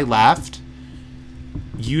church, so I left.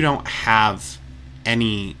 You don't have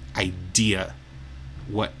any idea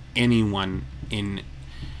what anyone in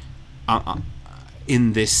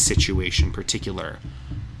this situation particular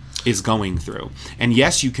is going through. And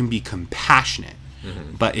yes, you can be compassionate,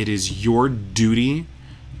 but it is your duty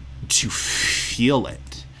to feel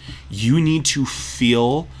it. You need to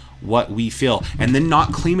feel what we feel, and then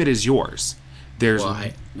not claim it as yours. Go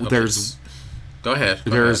ahead.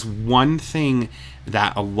 There's one thing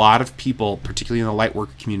that a lot of people, particularly in the light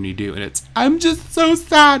work community, do, and it's, I'm just so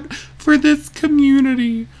sad for this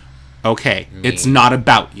community. Okay, it's not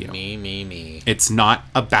about you. Me. It's not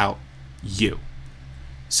about you.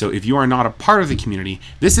 So if you are not a part of the community,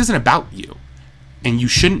 this isn't about you, and you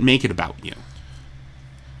shouldn't make it about you.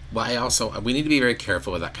 Well, we need to be very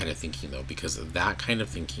careful with that kind of thinking, though, because that kind of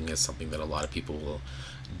thinking is something that a lot of people will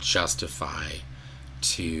justify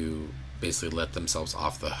to basically let themselves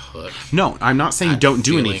off the hook. No, I'm not saying don't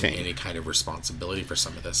do anything. Any kind of responsibility for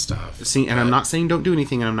some of this stuff. See, and I'm not saying don't do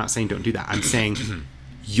anything, and I'm not saying don't do that. I'm saying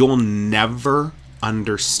you'll never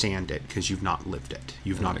understand it because you've not lived it.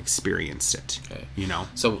 You've not experienced it. Okay.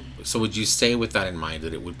 So would you say, with that in mind,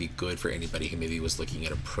 that it would be good for anybody who maybe was looking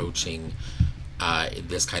at approaching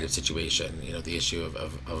this kind of situation, the issue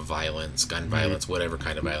of violence, gun violence, whatever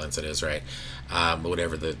kind of violence it is, right?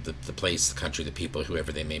 Whatever the place, the country, the people,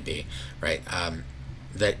 whoever they may be, right?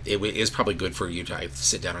 that it is probably good for you to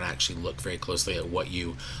sit down and actually look very closely at what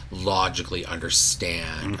you logically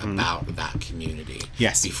understand about that community.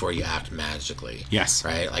 Yes. Before you act magically. Yes.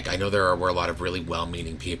 Right? Like, I know were a lot of really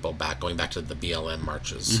well-meaning people going back to the BLM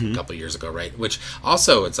marches a couple of years ago, right? Which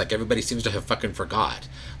also, it's like everybody seems to have fucking forgot.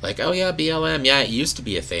 Like, oh yeah, BLM, yeah, it used to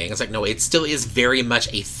be a thing. It's like, no, it still is very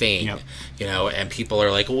much a thing. Yep. You know, and people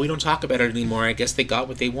are like, well, we don't talk about it anymore. I guess they got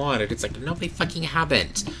what they wanted. It's like, no, they fucking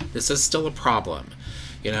haven't. This is still a problem.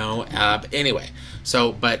 You know, anyway,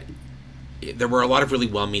 so, but there were a lot of really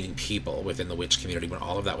well-meaning people within the witch community when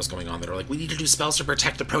all of that was going on that are like, we need to do spells to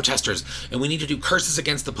protect the protesters, and we need to do curses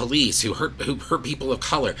against the police who hurt people of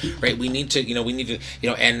color, right? We need to,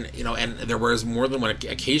 and there was more than one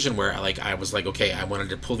occasion where I was like, okay, I wanted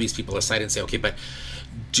to pull these people aside and say, okay, but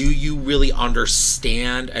do you really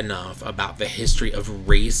understand enough about the history of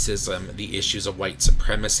racism, the issues of white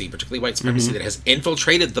supremacy, particularly white supremacy that has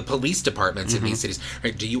infiltrated the police departments in these cities,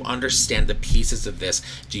 right? Do you understand the pieces of this?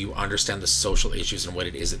 Do you understand the social issues and what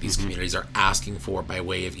it is that these communities are asking for by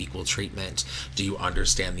way of equal treatment? Do you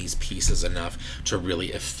understand these pieces enough to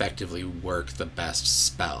really effectively work the best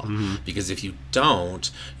spell? Because if you don't,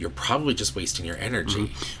 you're probably just wasting your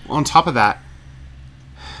energy. Well, on top of that,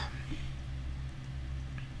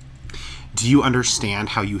 do you understand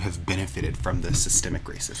how you have benefited from the systemic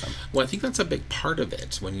racism? Well, I think that's a big part of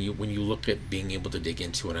it. When you look at being able to dig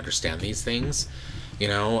into and understand these things, you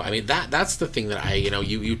know, I mean, that's the thing that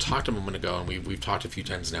you talked a moment ago, and we've talked a few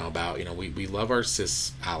times now about, you know, we love our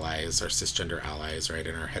cis allies, our cisgender allies, right,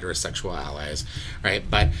 and our heterosexual allies, right?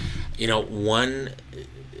 But, you know, and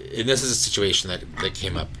this is a situation that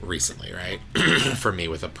came up recently, right, for me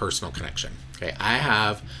with a personal connection. Okay, I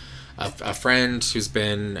have a friend who's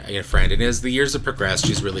been a friend, and as the years have progressed,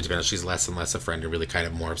 she's really developed. She's less and less a friend, and really kind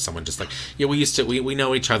of more of someone just like, yeah, we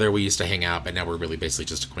know each other, we used to hang out, but now we're really basically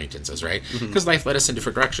just acquaintances, right? Because life led us in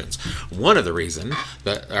different directions. One of the reasons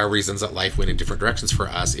that life went in different directions for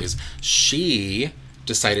us is she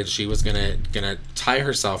decided she was gonna tie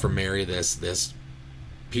herself or marry this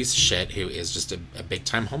piece of shit who is just a big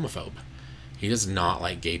time homophobe. He does not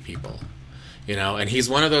like gay people. You know, and he's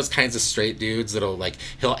one of those kinds of straight dudes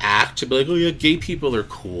he'll act to be like, oh yeah, gay people are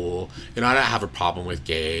cool. You know, I don't have a problem with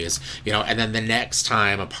gays. You know, and then the next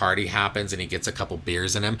time a party happens and he gets a couple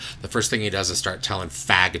beers in him, the first thing he does is start telling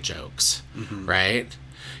fag jokes, right?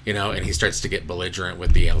 You know, and he starts to get belligerent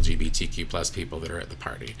with the LGBTQ plus people that are at the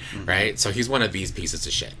party, right? So he's one of these pieces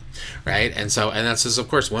of shit, right? And that's just, of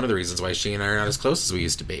course, one of the reasons why she and I are not as close as we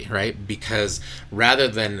used to be, right? Because rather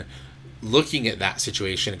than looking at that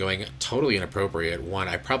situation and going, totally inappropriate. One,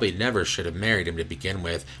 I probably never should have married him to begin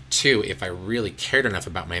with. Two, if I really cared enough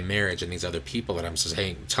about my marriage and these other people that I'm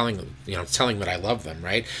telling that I love them,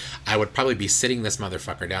 right? I would probably be sitting this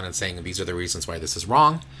motherfucker down and saying, these are the reasons why this is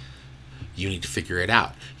wrong. You need to figure it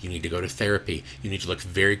out. You need to go to therapy. You need to look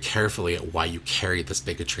very carefully at why you carry this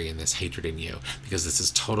bigotry and this hatred in you, because this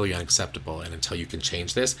is totally unacceptable. And until you can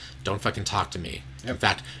change this, don't fucking talk to me. Yep. In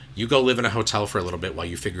fact, you go live in a hotel for a little bit while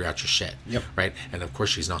you figure out your shit. Yep. Right? And of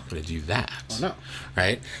course, she's not going to do that. Oh, no.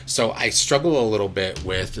 Right? So I struggle a little bit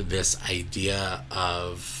with this idea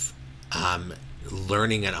of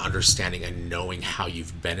learning and understanding and knowing how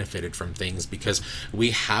you've benefited from things, because we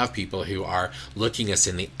have people who are looking us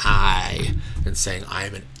in the eye and saying,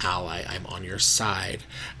 I'm an ally, I'm on your side,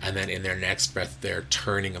 and then in their next breath they're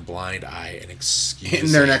turning a blind eye and excusing.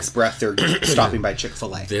 In their next breath they're stopping by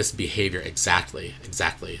Chick-fil-A. This behavior, exactly.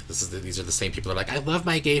 These are the same people that are like, I love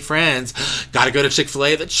my gay friends, gotta go to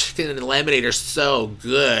Chick-fil-A, the chicken and the lemonade are so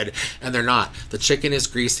good, and they're not. The chicken is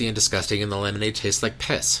greasy and disgusting and the lemonade tastes like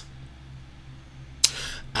piss.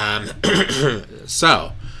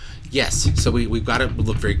 So we've got to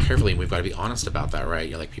look very carefully, and we've got to be honest about that, right?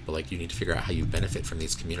 You're like, people like, you need to figure out how you benefit from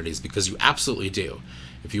these communities, because you absolutely do.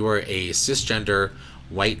 If you are a cisgender,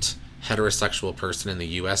 white, heterosexual person in the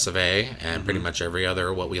US of A, and pretty much every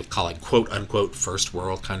other, what we call it, quote unquote, first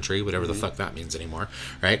world country, whatever the fuck that means anymore,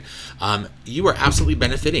 right? You are absolutely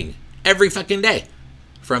benefiting every fucking day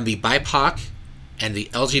from the BIPOC and the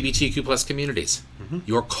LGBTQ plus communities.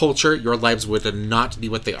 Your culture, your lives would not be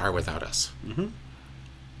what they are without us.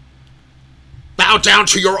 Bow down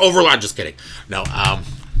to your overlord. Just kidding. No.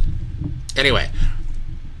 Anyway,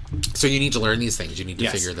 so you need to learn these things. You need to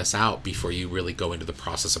figure this out before you really go into the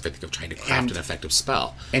process of trying to craft an effective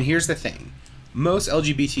spell. And here's the thing. Most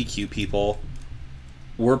LGBTQ people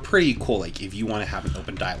were pretty cool. Like, if you want to have an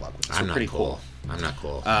open dialogue with us, I'm we're not pretty cool. I'm not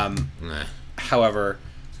cool. However,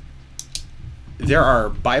 there are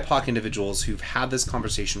BIPOC individuals who've had this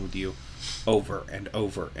conversation with you over and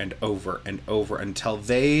over and over and over until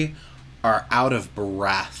they are out of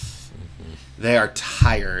breath. They are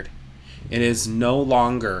tired. It is no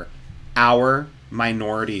longer our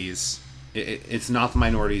minorities. It's not the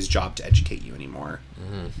minority's job to educate you anymore.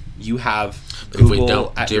 You have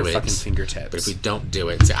Google at your fucking fingertips. But if we don't do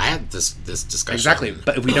it, see, I had this discussion. Exactly,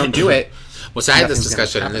 but if we don't do it, well, so I had this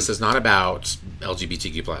discussion, and this is not about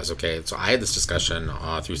LGBTQ+, okay? So I had this discussion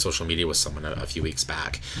through social media with someone a few weeks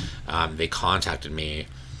back. They contacted me,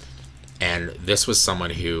 and this was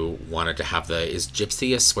someone who wanted to have is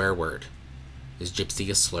gypsy a swear word? Is gypsy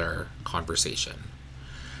a slur conversation?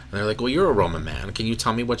 And they're like, well, you're a Roma man. Can you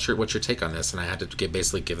tell me what's your take on this? And I had to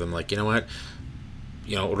basically give them, like, you know what?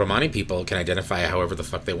 Romani people can identify however the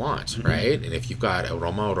fuck they want, right? And if you've got a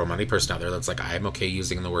Roma or Romani person out there that's like, I'm okay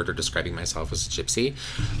using the word or describing myself as a gypsy,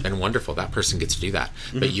 then wonderful, that person gets to do that.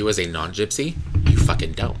 But you as a non-gypsy, you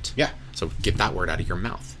fucking don't. Yeah. So get that word out of your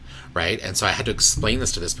mouth, right? And so I had to explain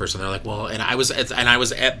this to this person. They're like, well, and I was at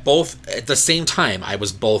the same time, I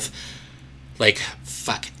was both like,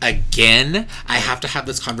 fuck, again? I have to have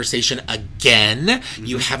this conversation again?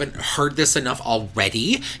 You haven't heard this enough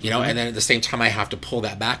already? And then at the same time, I have to pull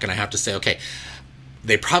that back and I have to say, okay,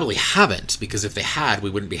 they probably haven't, because if they had, we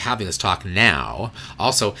wouldn't be having this talk now.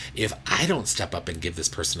 Also, if I don't step up and give this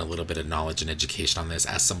person a little bit of knowledge and education on this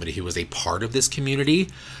as somebody who was a part of this community,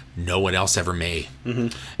 no one else ever may.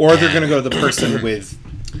 Or they're going to go to the person with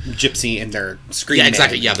gypsy in their screen. Yeah,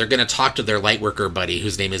 exactly. Yeah, they're going to talk to their light worker buddy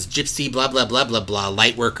whose name is Gypsy blah, blah, blah, blah, blah,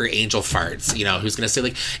 light worker angel farts, who's going to say,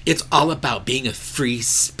 like, it's all about being a free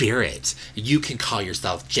spirit. You can call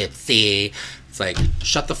yourself gypsy. It's like,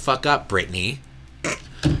 shut the fuck up, Brittany.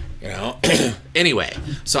 Anyway,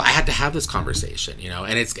 so I had to have this conversation, you're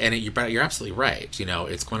absolutely right.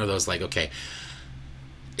 It's one of those, like, okay,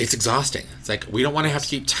 it's exhausting. It's like, we don't want to have to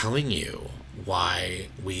keep telling you why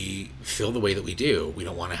we feel the way that we do. We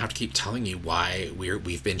don't want to have to keep telling you why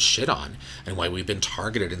we've been shit on and why we've been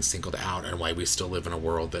targeted and singled out and why we still live in a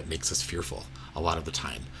world that makes us fearful a lot of the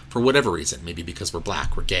time for whatever reason. Maybe because we're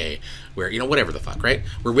black, we're gay, we're, whatever the fuck, right?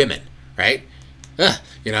 We're women, right?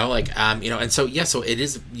 And so, yeah, so it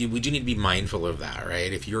is, we do need to be mindful of that,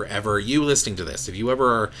 right? If you're ever, you listening to this, if you ever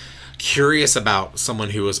are curious about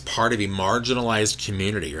someone who is part of a marginalized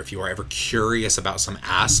community, or if you are ever curious about some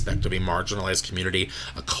aspect of a marginalized community,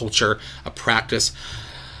 a culture, a practice,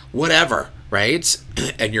 whatever, right?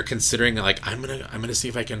 And you're considering, like, I'm gonna see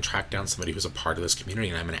if I can track down somebody who's a part of this community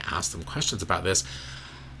and I'm gonna ask them questions about this.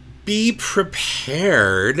 Be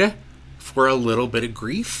prepared for a little bit of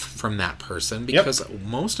grief from that person, because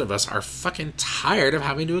most of us are fucking tired of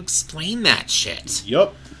having to explain that shit.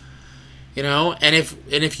 Yep. And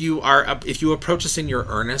if you approach us and you're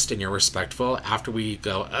earnest and you're respectful, after we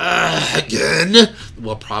go again,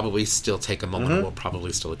 we'll probably still take a moment and we'll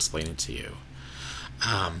probably still explain it to you.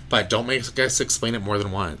 But don't make us explain it more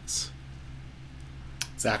than once.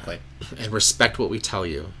 Exactly. And respect what we tell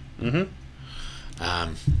you. And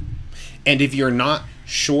if you're not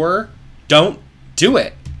sure, don't do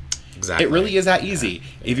it. Exactly. It really is that easy.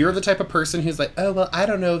 Yeah. If you're the type of person who's like, oh, well, I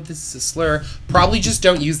don't know if this is a slur, probably just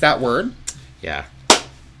don't use that word. Yeah.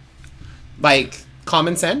 Like,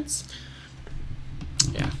 common sense.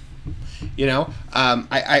 Yeah.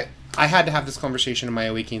 I had to have this conversation in my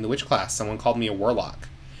Awakening the Witch class. Someone called me a warlock.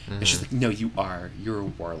 And she's like, no, you're a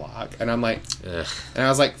warlock. And I'm like, ugh. And I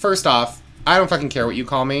was like, first off, I don't fucking care what you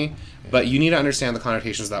call me, but you need to understand the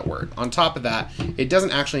connotations of that word. On top of that, it doesn't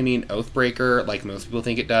actually mean oathbreaker like most people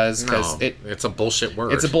think it does. No, it's a bullshit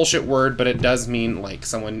word. It's a bullshit word, but it does mean like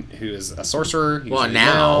someone who is a sorcerer. Well,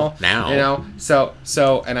 now.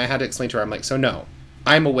 So, and I had to explain to her, I'm like, so no,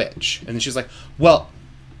 I'm a witch. And then she's like, well,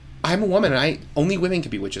 I'm a woman and only women can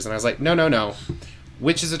be witches. And I was like, no.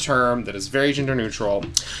 Witch is a term that is very gender neutral.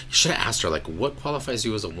 You should have asked her, like, what qualifies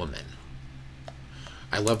you as a woman?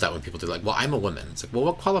 I love that when people do, like, well, I'm a woman. It's like, well,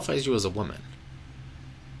 what qualifies you as a woman?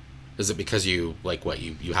 Is it because you, like, what,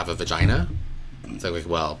 you have a vagina? It's like,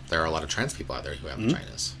 well, there are a lot of trans people out there who have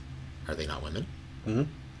vaginas. Are they not women?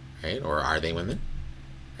 Right? Or are they women?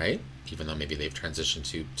 Right? Even though maybe they've transitioned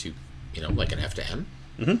to like an F to M.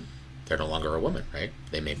 They're no longer a woman, right?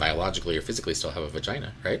 They may biologically or physically still have a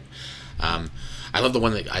vagina, right? I love the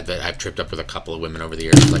one that I've tripped up with a couple of women over the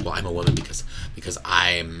years. It's like, well, I'm a woman because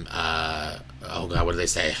I'm, oh God, what do they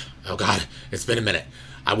say? Oh God, it's been a minute.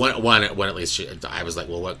 I want one at least. I was like,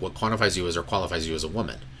 well, what quantifies you as or qualifies you as a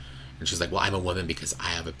woman? And she's like, well, I'm a woman because I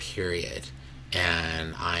have a period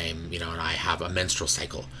and I'm, and I have a menstrual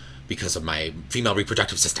cycle because of my female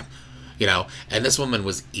reproductive system, and this woman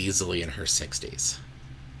was easily in her 60s.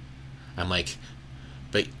 I'm like,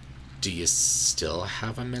 but do you still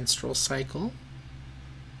have a menstrual cycle?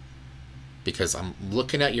 because I'm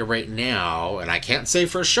looking at you right now, and I can't say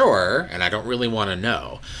for sure, and I don't really want to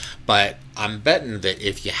know, but I'm betting that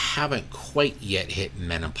if you haven't quite yet hit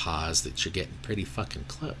menopause, that you're getting pretty fucking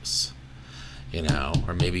close. You know,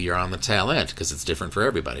 or maybe you're on the tail end, because it's different for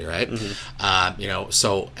everybody, right? You know,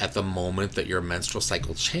 so at the moment that your menstrual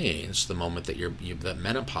cycle changed, the moment that the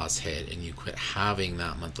menopause hit and you quit having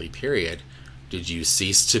that monthly period, did you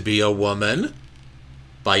cease to be a woman?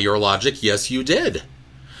 By your logic, yes, you did.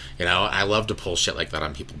 You know, I love to pull shit like that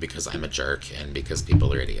on people because I'm a jerk and because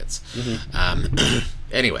people are idiots.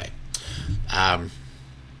 Anyway, I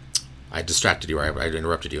distracted you, or I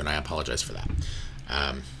interrupted you, and I apologize for that.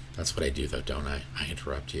 That's what I do, though, don't I? I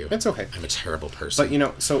interrupt you. It's okay. I'm a terrible person. But, you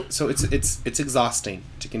know, so it's exhausting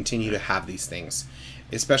to continue to have these things,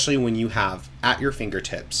 especially when you have at your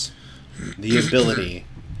fingertips the ability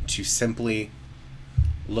to simply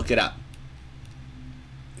look it up.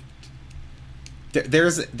 There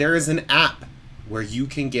is an app where you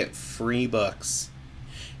can get free books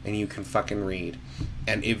and you can fucking read.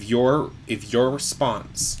 And if your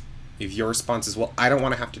response is, well, I don't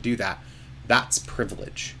want to have to do that, that's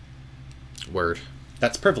privilege. Word.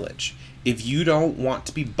 That's privilege. If you don't want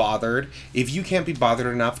to be bothered, if you can't be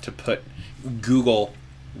bothered enough to put Google,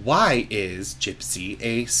 why is gypsy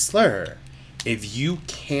a slur? If you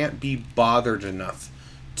can't be bothered enough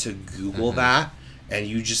to Google that, and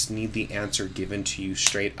you just need the answer given to you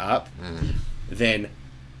straight up, then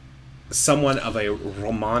someone of a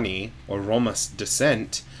Romani or Roma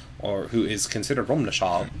descent, or who is considered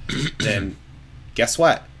Romnashal, then guess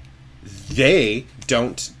what? They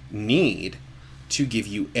don't need to give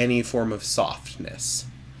you any form of softness.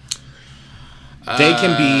 They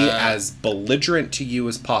can be as belligerent to you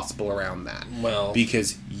as possible around that. Well,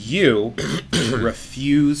 because you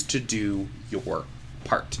refuse to do your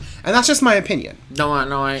part. And that's just my opinion.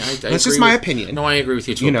 I that's just my opinion. No, I agree with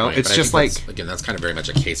you to you a know, point. it's but just I think like... again, that's kind of very much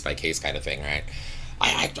a case-by-case kind of thing, right?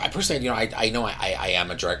 I personally, you know, I know I am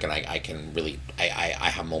a jerk, and I can really, I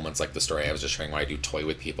have moments like the story I was just sharing where I do toy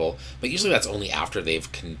with people, but usually that's only after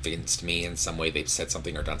they've convinced me in some way, they've said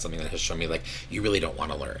something or done something that has shown me, like, you really don't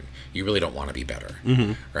want to learn, you really don't want to be better,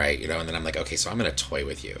 right? You know, and then I'm like, okay, so I'm going to toy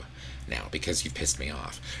with you now because you've pissed me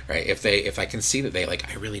off, right? If I can see that they,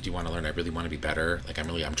 like, I really do want to learn, I really want to be better, like,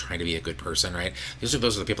 I'm trying to be a good person, right? Those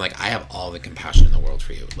are the people, like, I have all the compassion in the world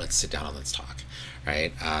for you, let's sit down and let's talk.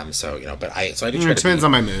 Right, so you know, but I do try to. It depends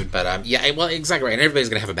on my mood, but yeah, well, exactly right. And everybody's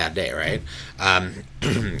gonna have a bad day, right?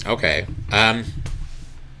 Okay. I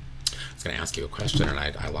was gonna ask you a question, and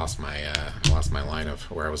I lost my line of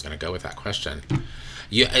where I was gonna go with that question.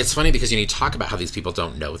 Yeah, it's funny because you talk about how these people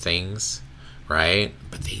don't know things, right?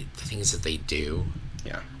 But the thing is that they do.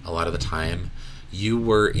 Yeah. A lot of the time.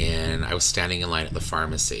 I was standing in line at the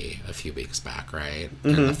pharmacy a few weeks back, right?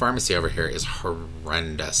 And the pharmacy over here is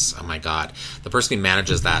horrendous. Oh my God. The person who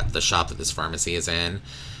manages the shop that this pharmacy is in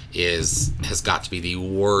has got to be the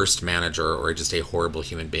worst manager or just a horrible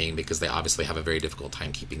human being, because they obviously have a very difficult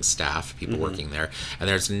time keeping staff, people working there. And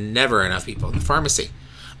there's never enough people in the pharmacy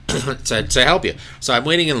to help you. So I'm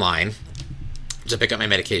waiting in line to pick up my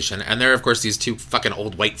medication. And there are, of course, these two fucking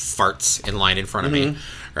old white farts in line in front of me,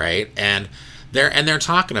 right? And they're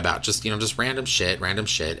talking about just random shit,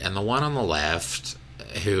 and the one on the left,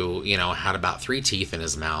 who had about 3 teeth in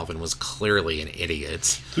his mouth and was clearly an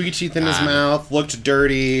idiot. 3 teeth in his mouth, looked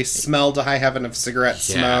dirty, smelled to high heaven of cigarette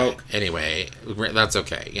smoke. Anyway, that's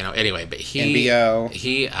okay. Anyway, but NBO.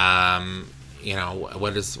 He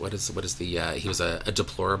what is the he was a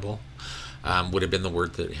deplorable. Would have been the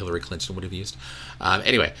word that Hillary Clinton would have used.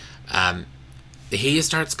 Anyway, he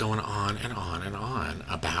starts going on and on and on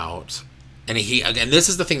about. And this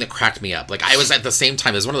is the thing that cracked me up. Like, I was at the same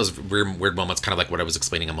time, it was one of those weird moments, kind of like what I was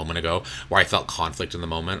explaining a moment ago, where I felt conflict in the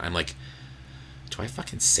moment. I'm like, do I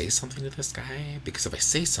fucking say something to this guy? Because if I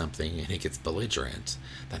say something and he gets belligerent,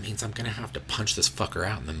 that means I'm going to have to punch this fucker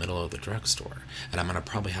out in the middle of the drugstore. And I'm going to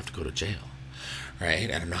probably have to go to jail. Right?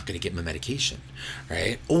 And I'm not going to get my medication.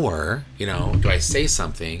 Right? Or, do I say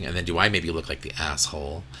something and then do I maybe look like the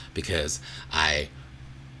asshole because I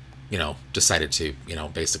decided to,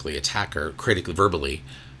 basically attack or critically, verbally,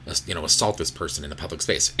 assault this person in a public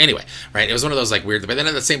space. Anyway, right? It was one of those, like, weird, but then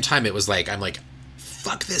at the same time, it was like, I'm like,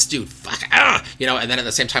 fuck this dude, and then at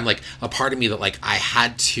the same time, like, a part of me that, like, I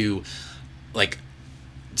had to, like,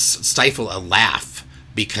 stifle a laugh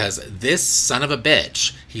because this son of a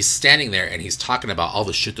bitch, he's standing there and he's talking about all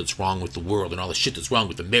the shit that's wrong with the world and all the shit that's wrong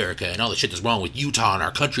with America and all the shit that's wrong with Utah and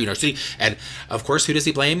our country and our city. And, of course, who does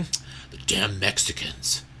he blame? The damn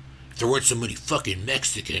Mexicans. there weren't so many fucking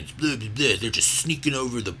Mexicans, blah, blah, blah. They're just sneaking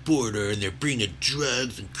over the border and they're bringing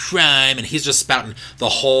drugs and crime. And he's just spouting the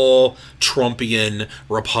whole Trumpian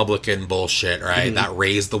Republican bullshit, right? That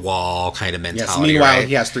raise the wall kind of mentality. Yes, meanwhile, right?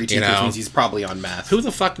 he has 3 teeth, which means he's probably on meth. Who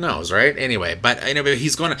the fuck knows, right? Anyway, but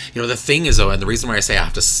he's going to, the thing is, though, and the reason why I say I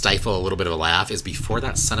have to stifle a little bit of a laugh is before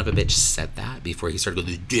that son of a bitch said that, before he started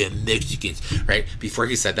going, the damn Mexicans, right? Before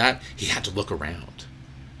he said that, he had to look around.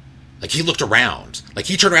 Like, he looked around. Like,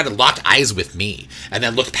 he turned around and locked eyes with me, and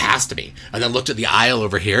then looked past me, and then looked at the aisle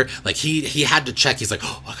over here. Like, he had to check. He's like,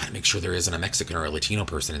 oh, I gotta make sure there isn't a Mexican or a Latino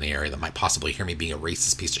person in the area that might possibly hear me being a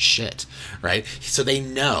racist piece of shit, right? So they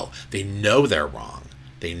know they're wrong.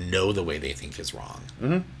 They know the way they think is wrong.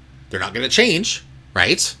 Mm-hmm. They're not gonna change,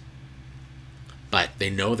 right? But they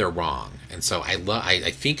know they're wrong. And so I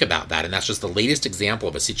think about that, and that's just the latest example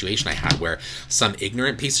of a situation I had where some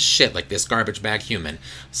ignorant piece of shit like this garbage bag human,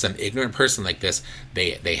 some ignorant person like this,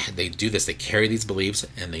 they do this, they carry these beliefs,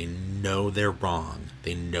 and they know they're wrong.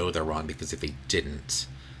 They know they're wrong because if they didn't,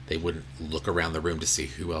 they wouldn't look around the room to see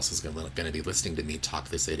who else is going to be listening to me talk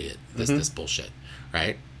this idiot, this bullshit,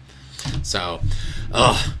 right? So,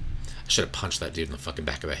 I should have punched that dude in the fucking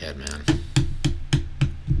back of the head, man.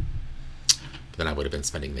 Then I would have been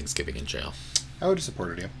spending Thanksgiving in jail. I would have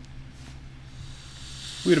supported you.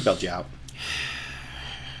 We would have bailed you out.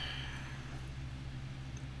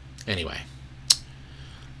 Anyway.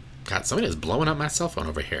 God, somebody is blowing up my cell phone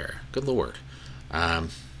over here. Good Lord. I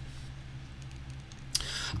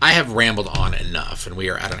have rambled on enough, and we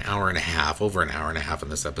are at over an hour and a half in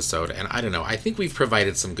this episode, and I don't know, I think we've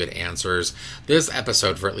provided some good answers. This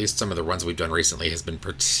episode, for at least some of the ones we've done recently, has been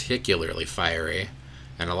particularly fiery.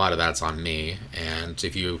 And a lot of that's on me. And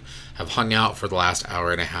if you have hung out for the last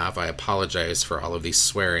hour and a half, I apologize for all of the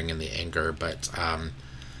swearing and the anger, but I'm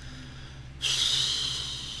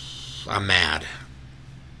mad.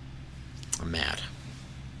 I'm mad.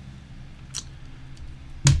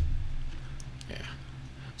 Yeah.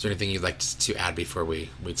 Is there anything you'd like to add before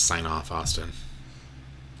we sign off, Austin?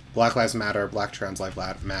 Black Lives Matter, Black Trans Lives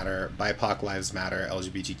Matter, BIPOC Lives Matter,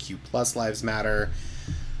 LGBTQ plus lives matter.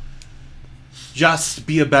 Just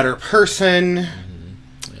be a better person.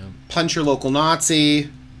 Mm-hmm. Yeah. Punch your local Nazi.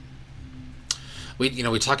 We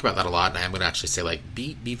talk about that a lot, and I'm going to actually say, like,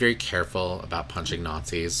 be very careful about punching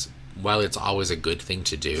Nazis. While it's always a good thing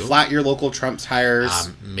to do, flat your local Trump tires.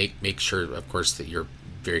 Make sure, of course, that you're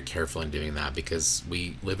very careful in doing that, because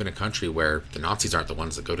we live in a country where the Nazis aren't the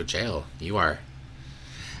ones that go to jail. You are.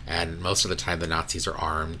 And most of the time, the Nazis are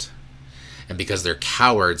armed. And because they're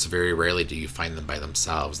cowards, very rarely do you find them by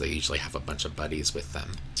themselves. They usually have a bunch of buddies with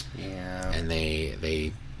them. Yeah. And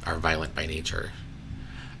they are violent by nature.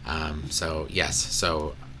 So, yes.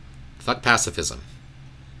 So, fuck pacifism.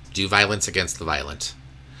 Do violence against the violent.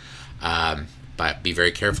 But be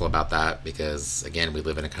very careful about that, because, again, we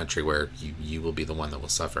live in a country where you will be the one that will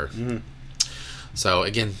suffer. Mm-hmm. So,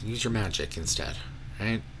 again, use your magic instead,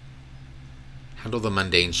 right? Handle the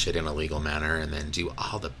mundane shit in a legal manner, and then do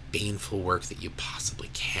all the baneful work that you possibly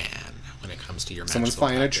can when it comes to your magical Someone's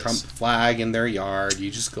flying practice. a Trump flag in their yard. You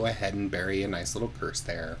just go ahead and bury a nice little curse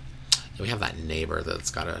there. We have that neighbor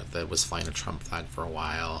that was flying a Trump flag for a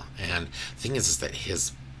while, and the thing is that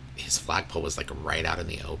his flagpole was like right out in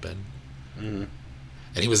the open. Mm-hmm.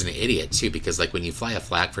 And he was an idiot too, because like when you fly a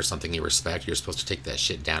flag for something you respect, you're supposed to take that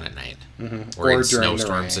shit down at night, mm-hmm. or in during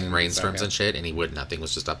snowstorms the rain, and rainstorms exactly. and shit. And he wouldn't. That thing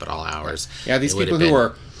was just up at all hours. Yeah, these people who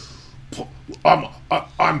are,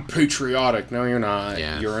 I'm patriotic. No, you're not.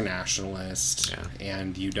 Yeah. You're a nationalist, Yeah.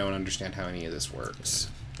 and you don't understand how any of this works.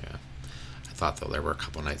 Yeah. I thought, though, there were a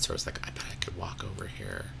couple nights where I was like, I bet I could walk over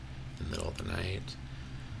here in the middle of the night,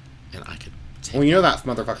 and I could. Well, you know that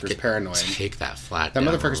motherfucker's paranoid. Take that flag. That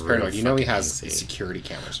down motherfucker's real paranoid. You know he has fucking easy. security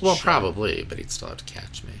cameras. and Well, shit. probably, but he'd still have to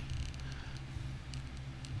catch me.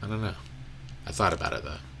 I don't know. I thought about it,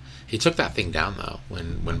 though. He took that thing down, though,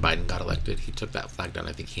 when Biden got elected. He took that flag down.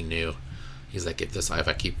 I think he knew. He's like, if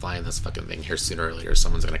I keep flying this fucking thing here sooner or later,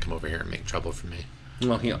 someone's going to come over here and make trouble for me.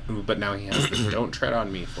 Well, but now he has the "Don't tread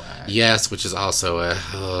on me" flag. Yes, which is also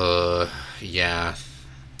yeah.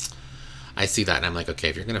 I see that, and I'm like, okay,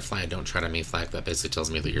 if you're going to fly a "Don't Tread on Me" flag, that basically tells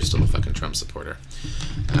me that you're still a fucking Trump supporter.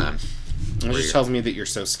 It just tells me that you're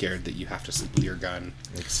so scared that you have to sleep with your gun.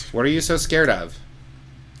 What are you so scared of?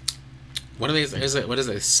 What are these? What is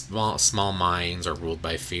it? Small minds are ruled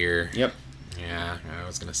by fear. Yep. Yeah, I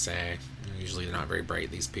was gonna say. Usually they're not very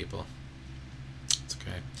bright, these people. It's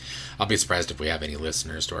okay. I'll be surprised if we have any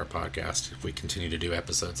listeners to our podcast if we continue to do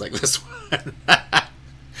episodes like this one.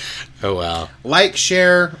 Oh well. Like,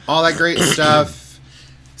 share, all that great stuff.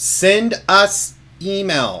 Send us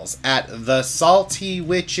emails at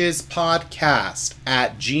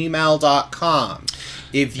thesaltywitchespodcast@gmail.com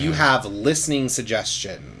if you have listening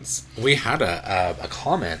suggestions. We had a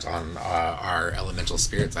comment on our Elemental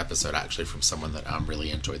Spirits episode, actually, from someone that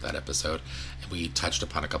really enjoyed that episode. And we touched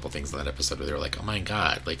upon a couple things in that episode where they were like, oh my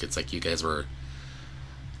God, like, it's like you guys were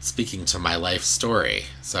speaking to my life story.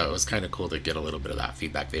 So it was kind of cool to get a little bit of that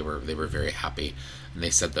feedback. They were very happy. And they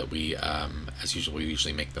said that we, as usual, we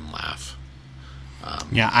usually make them laugh.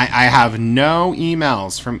 Yeah, I have no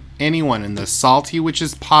emails from anyone in the Salty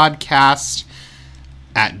Witches podcast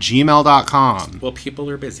at gmail.com. Well, people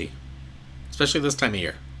are busy, especially this time of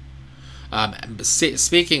year.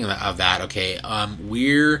 Speaking of that, okay,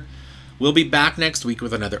 we'll be back next week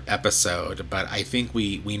with another episode, but I think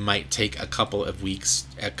we might take a couple of weeks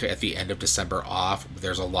at the end of December off.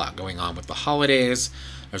 There's a lot going on with the holidays.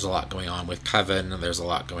 There's a lot going on with Coven. There's a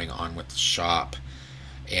lot going on with the shop.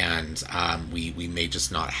 And we may just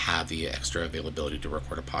not have the extra availability to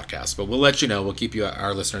record a podcast. But we'll let you know. We'll keep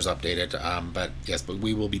our listeners updated. But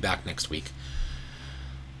we will be back next week.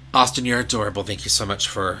 Austin, you're adorable. Thank you so much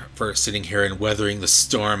for sitting here and weathering the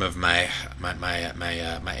storm of my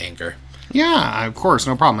anger. Yeah, of course,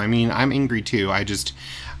 no problem. I mean, I'm angry too. I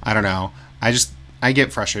don't know. I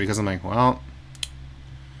get frustrated because I'm like, well,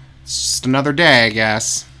 it's just another day, I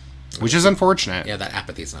guess. Which is unfortunate. Yeah, that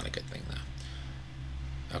apathy is not a good thing, though.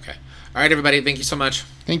 Okay. All right, everybody. Thank you so much.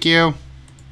 Thank you.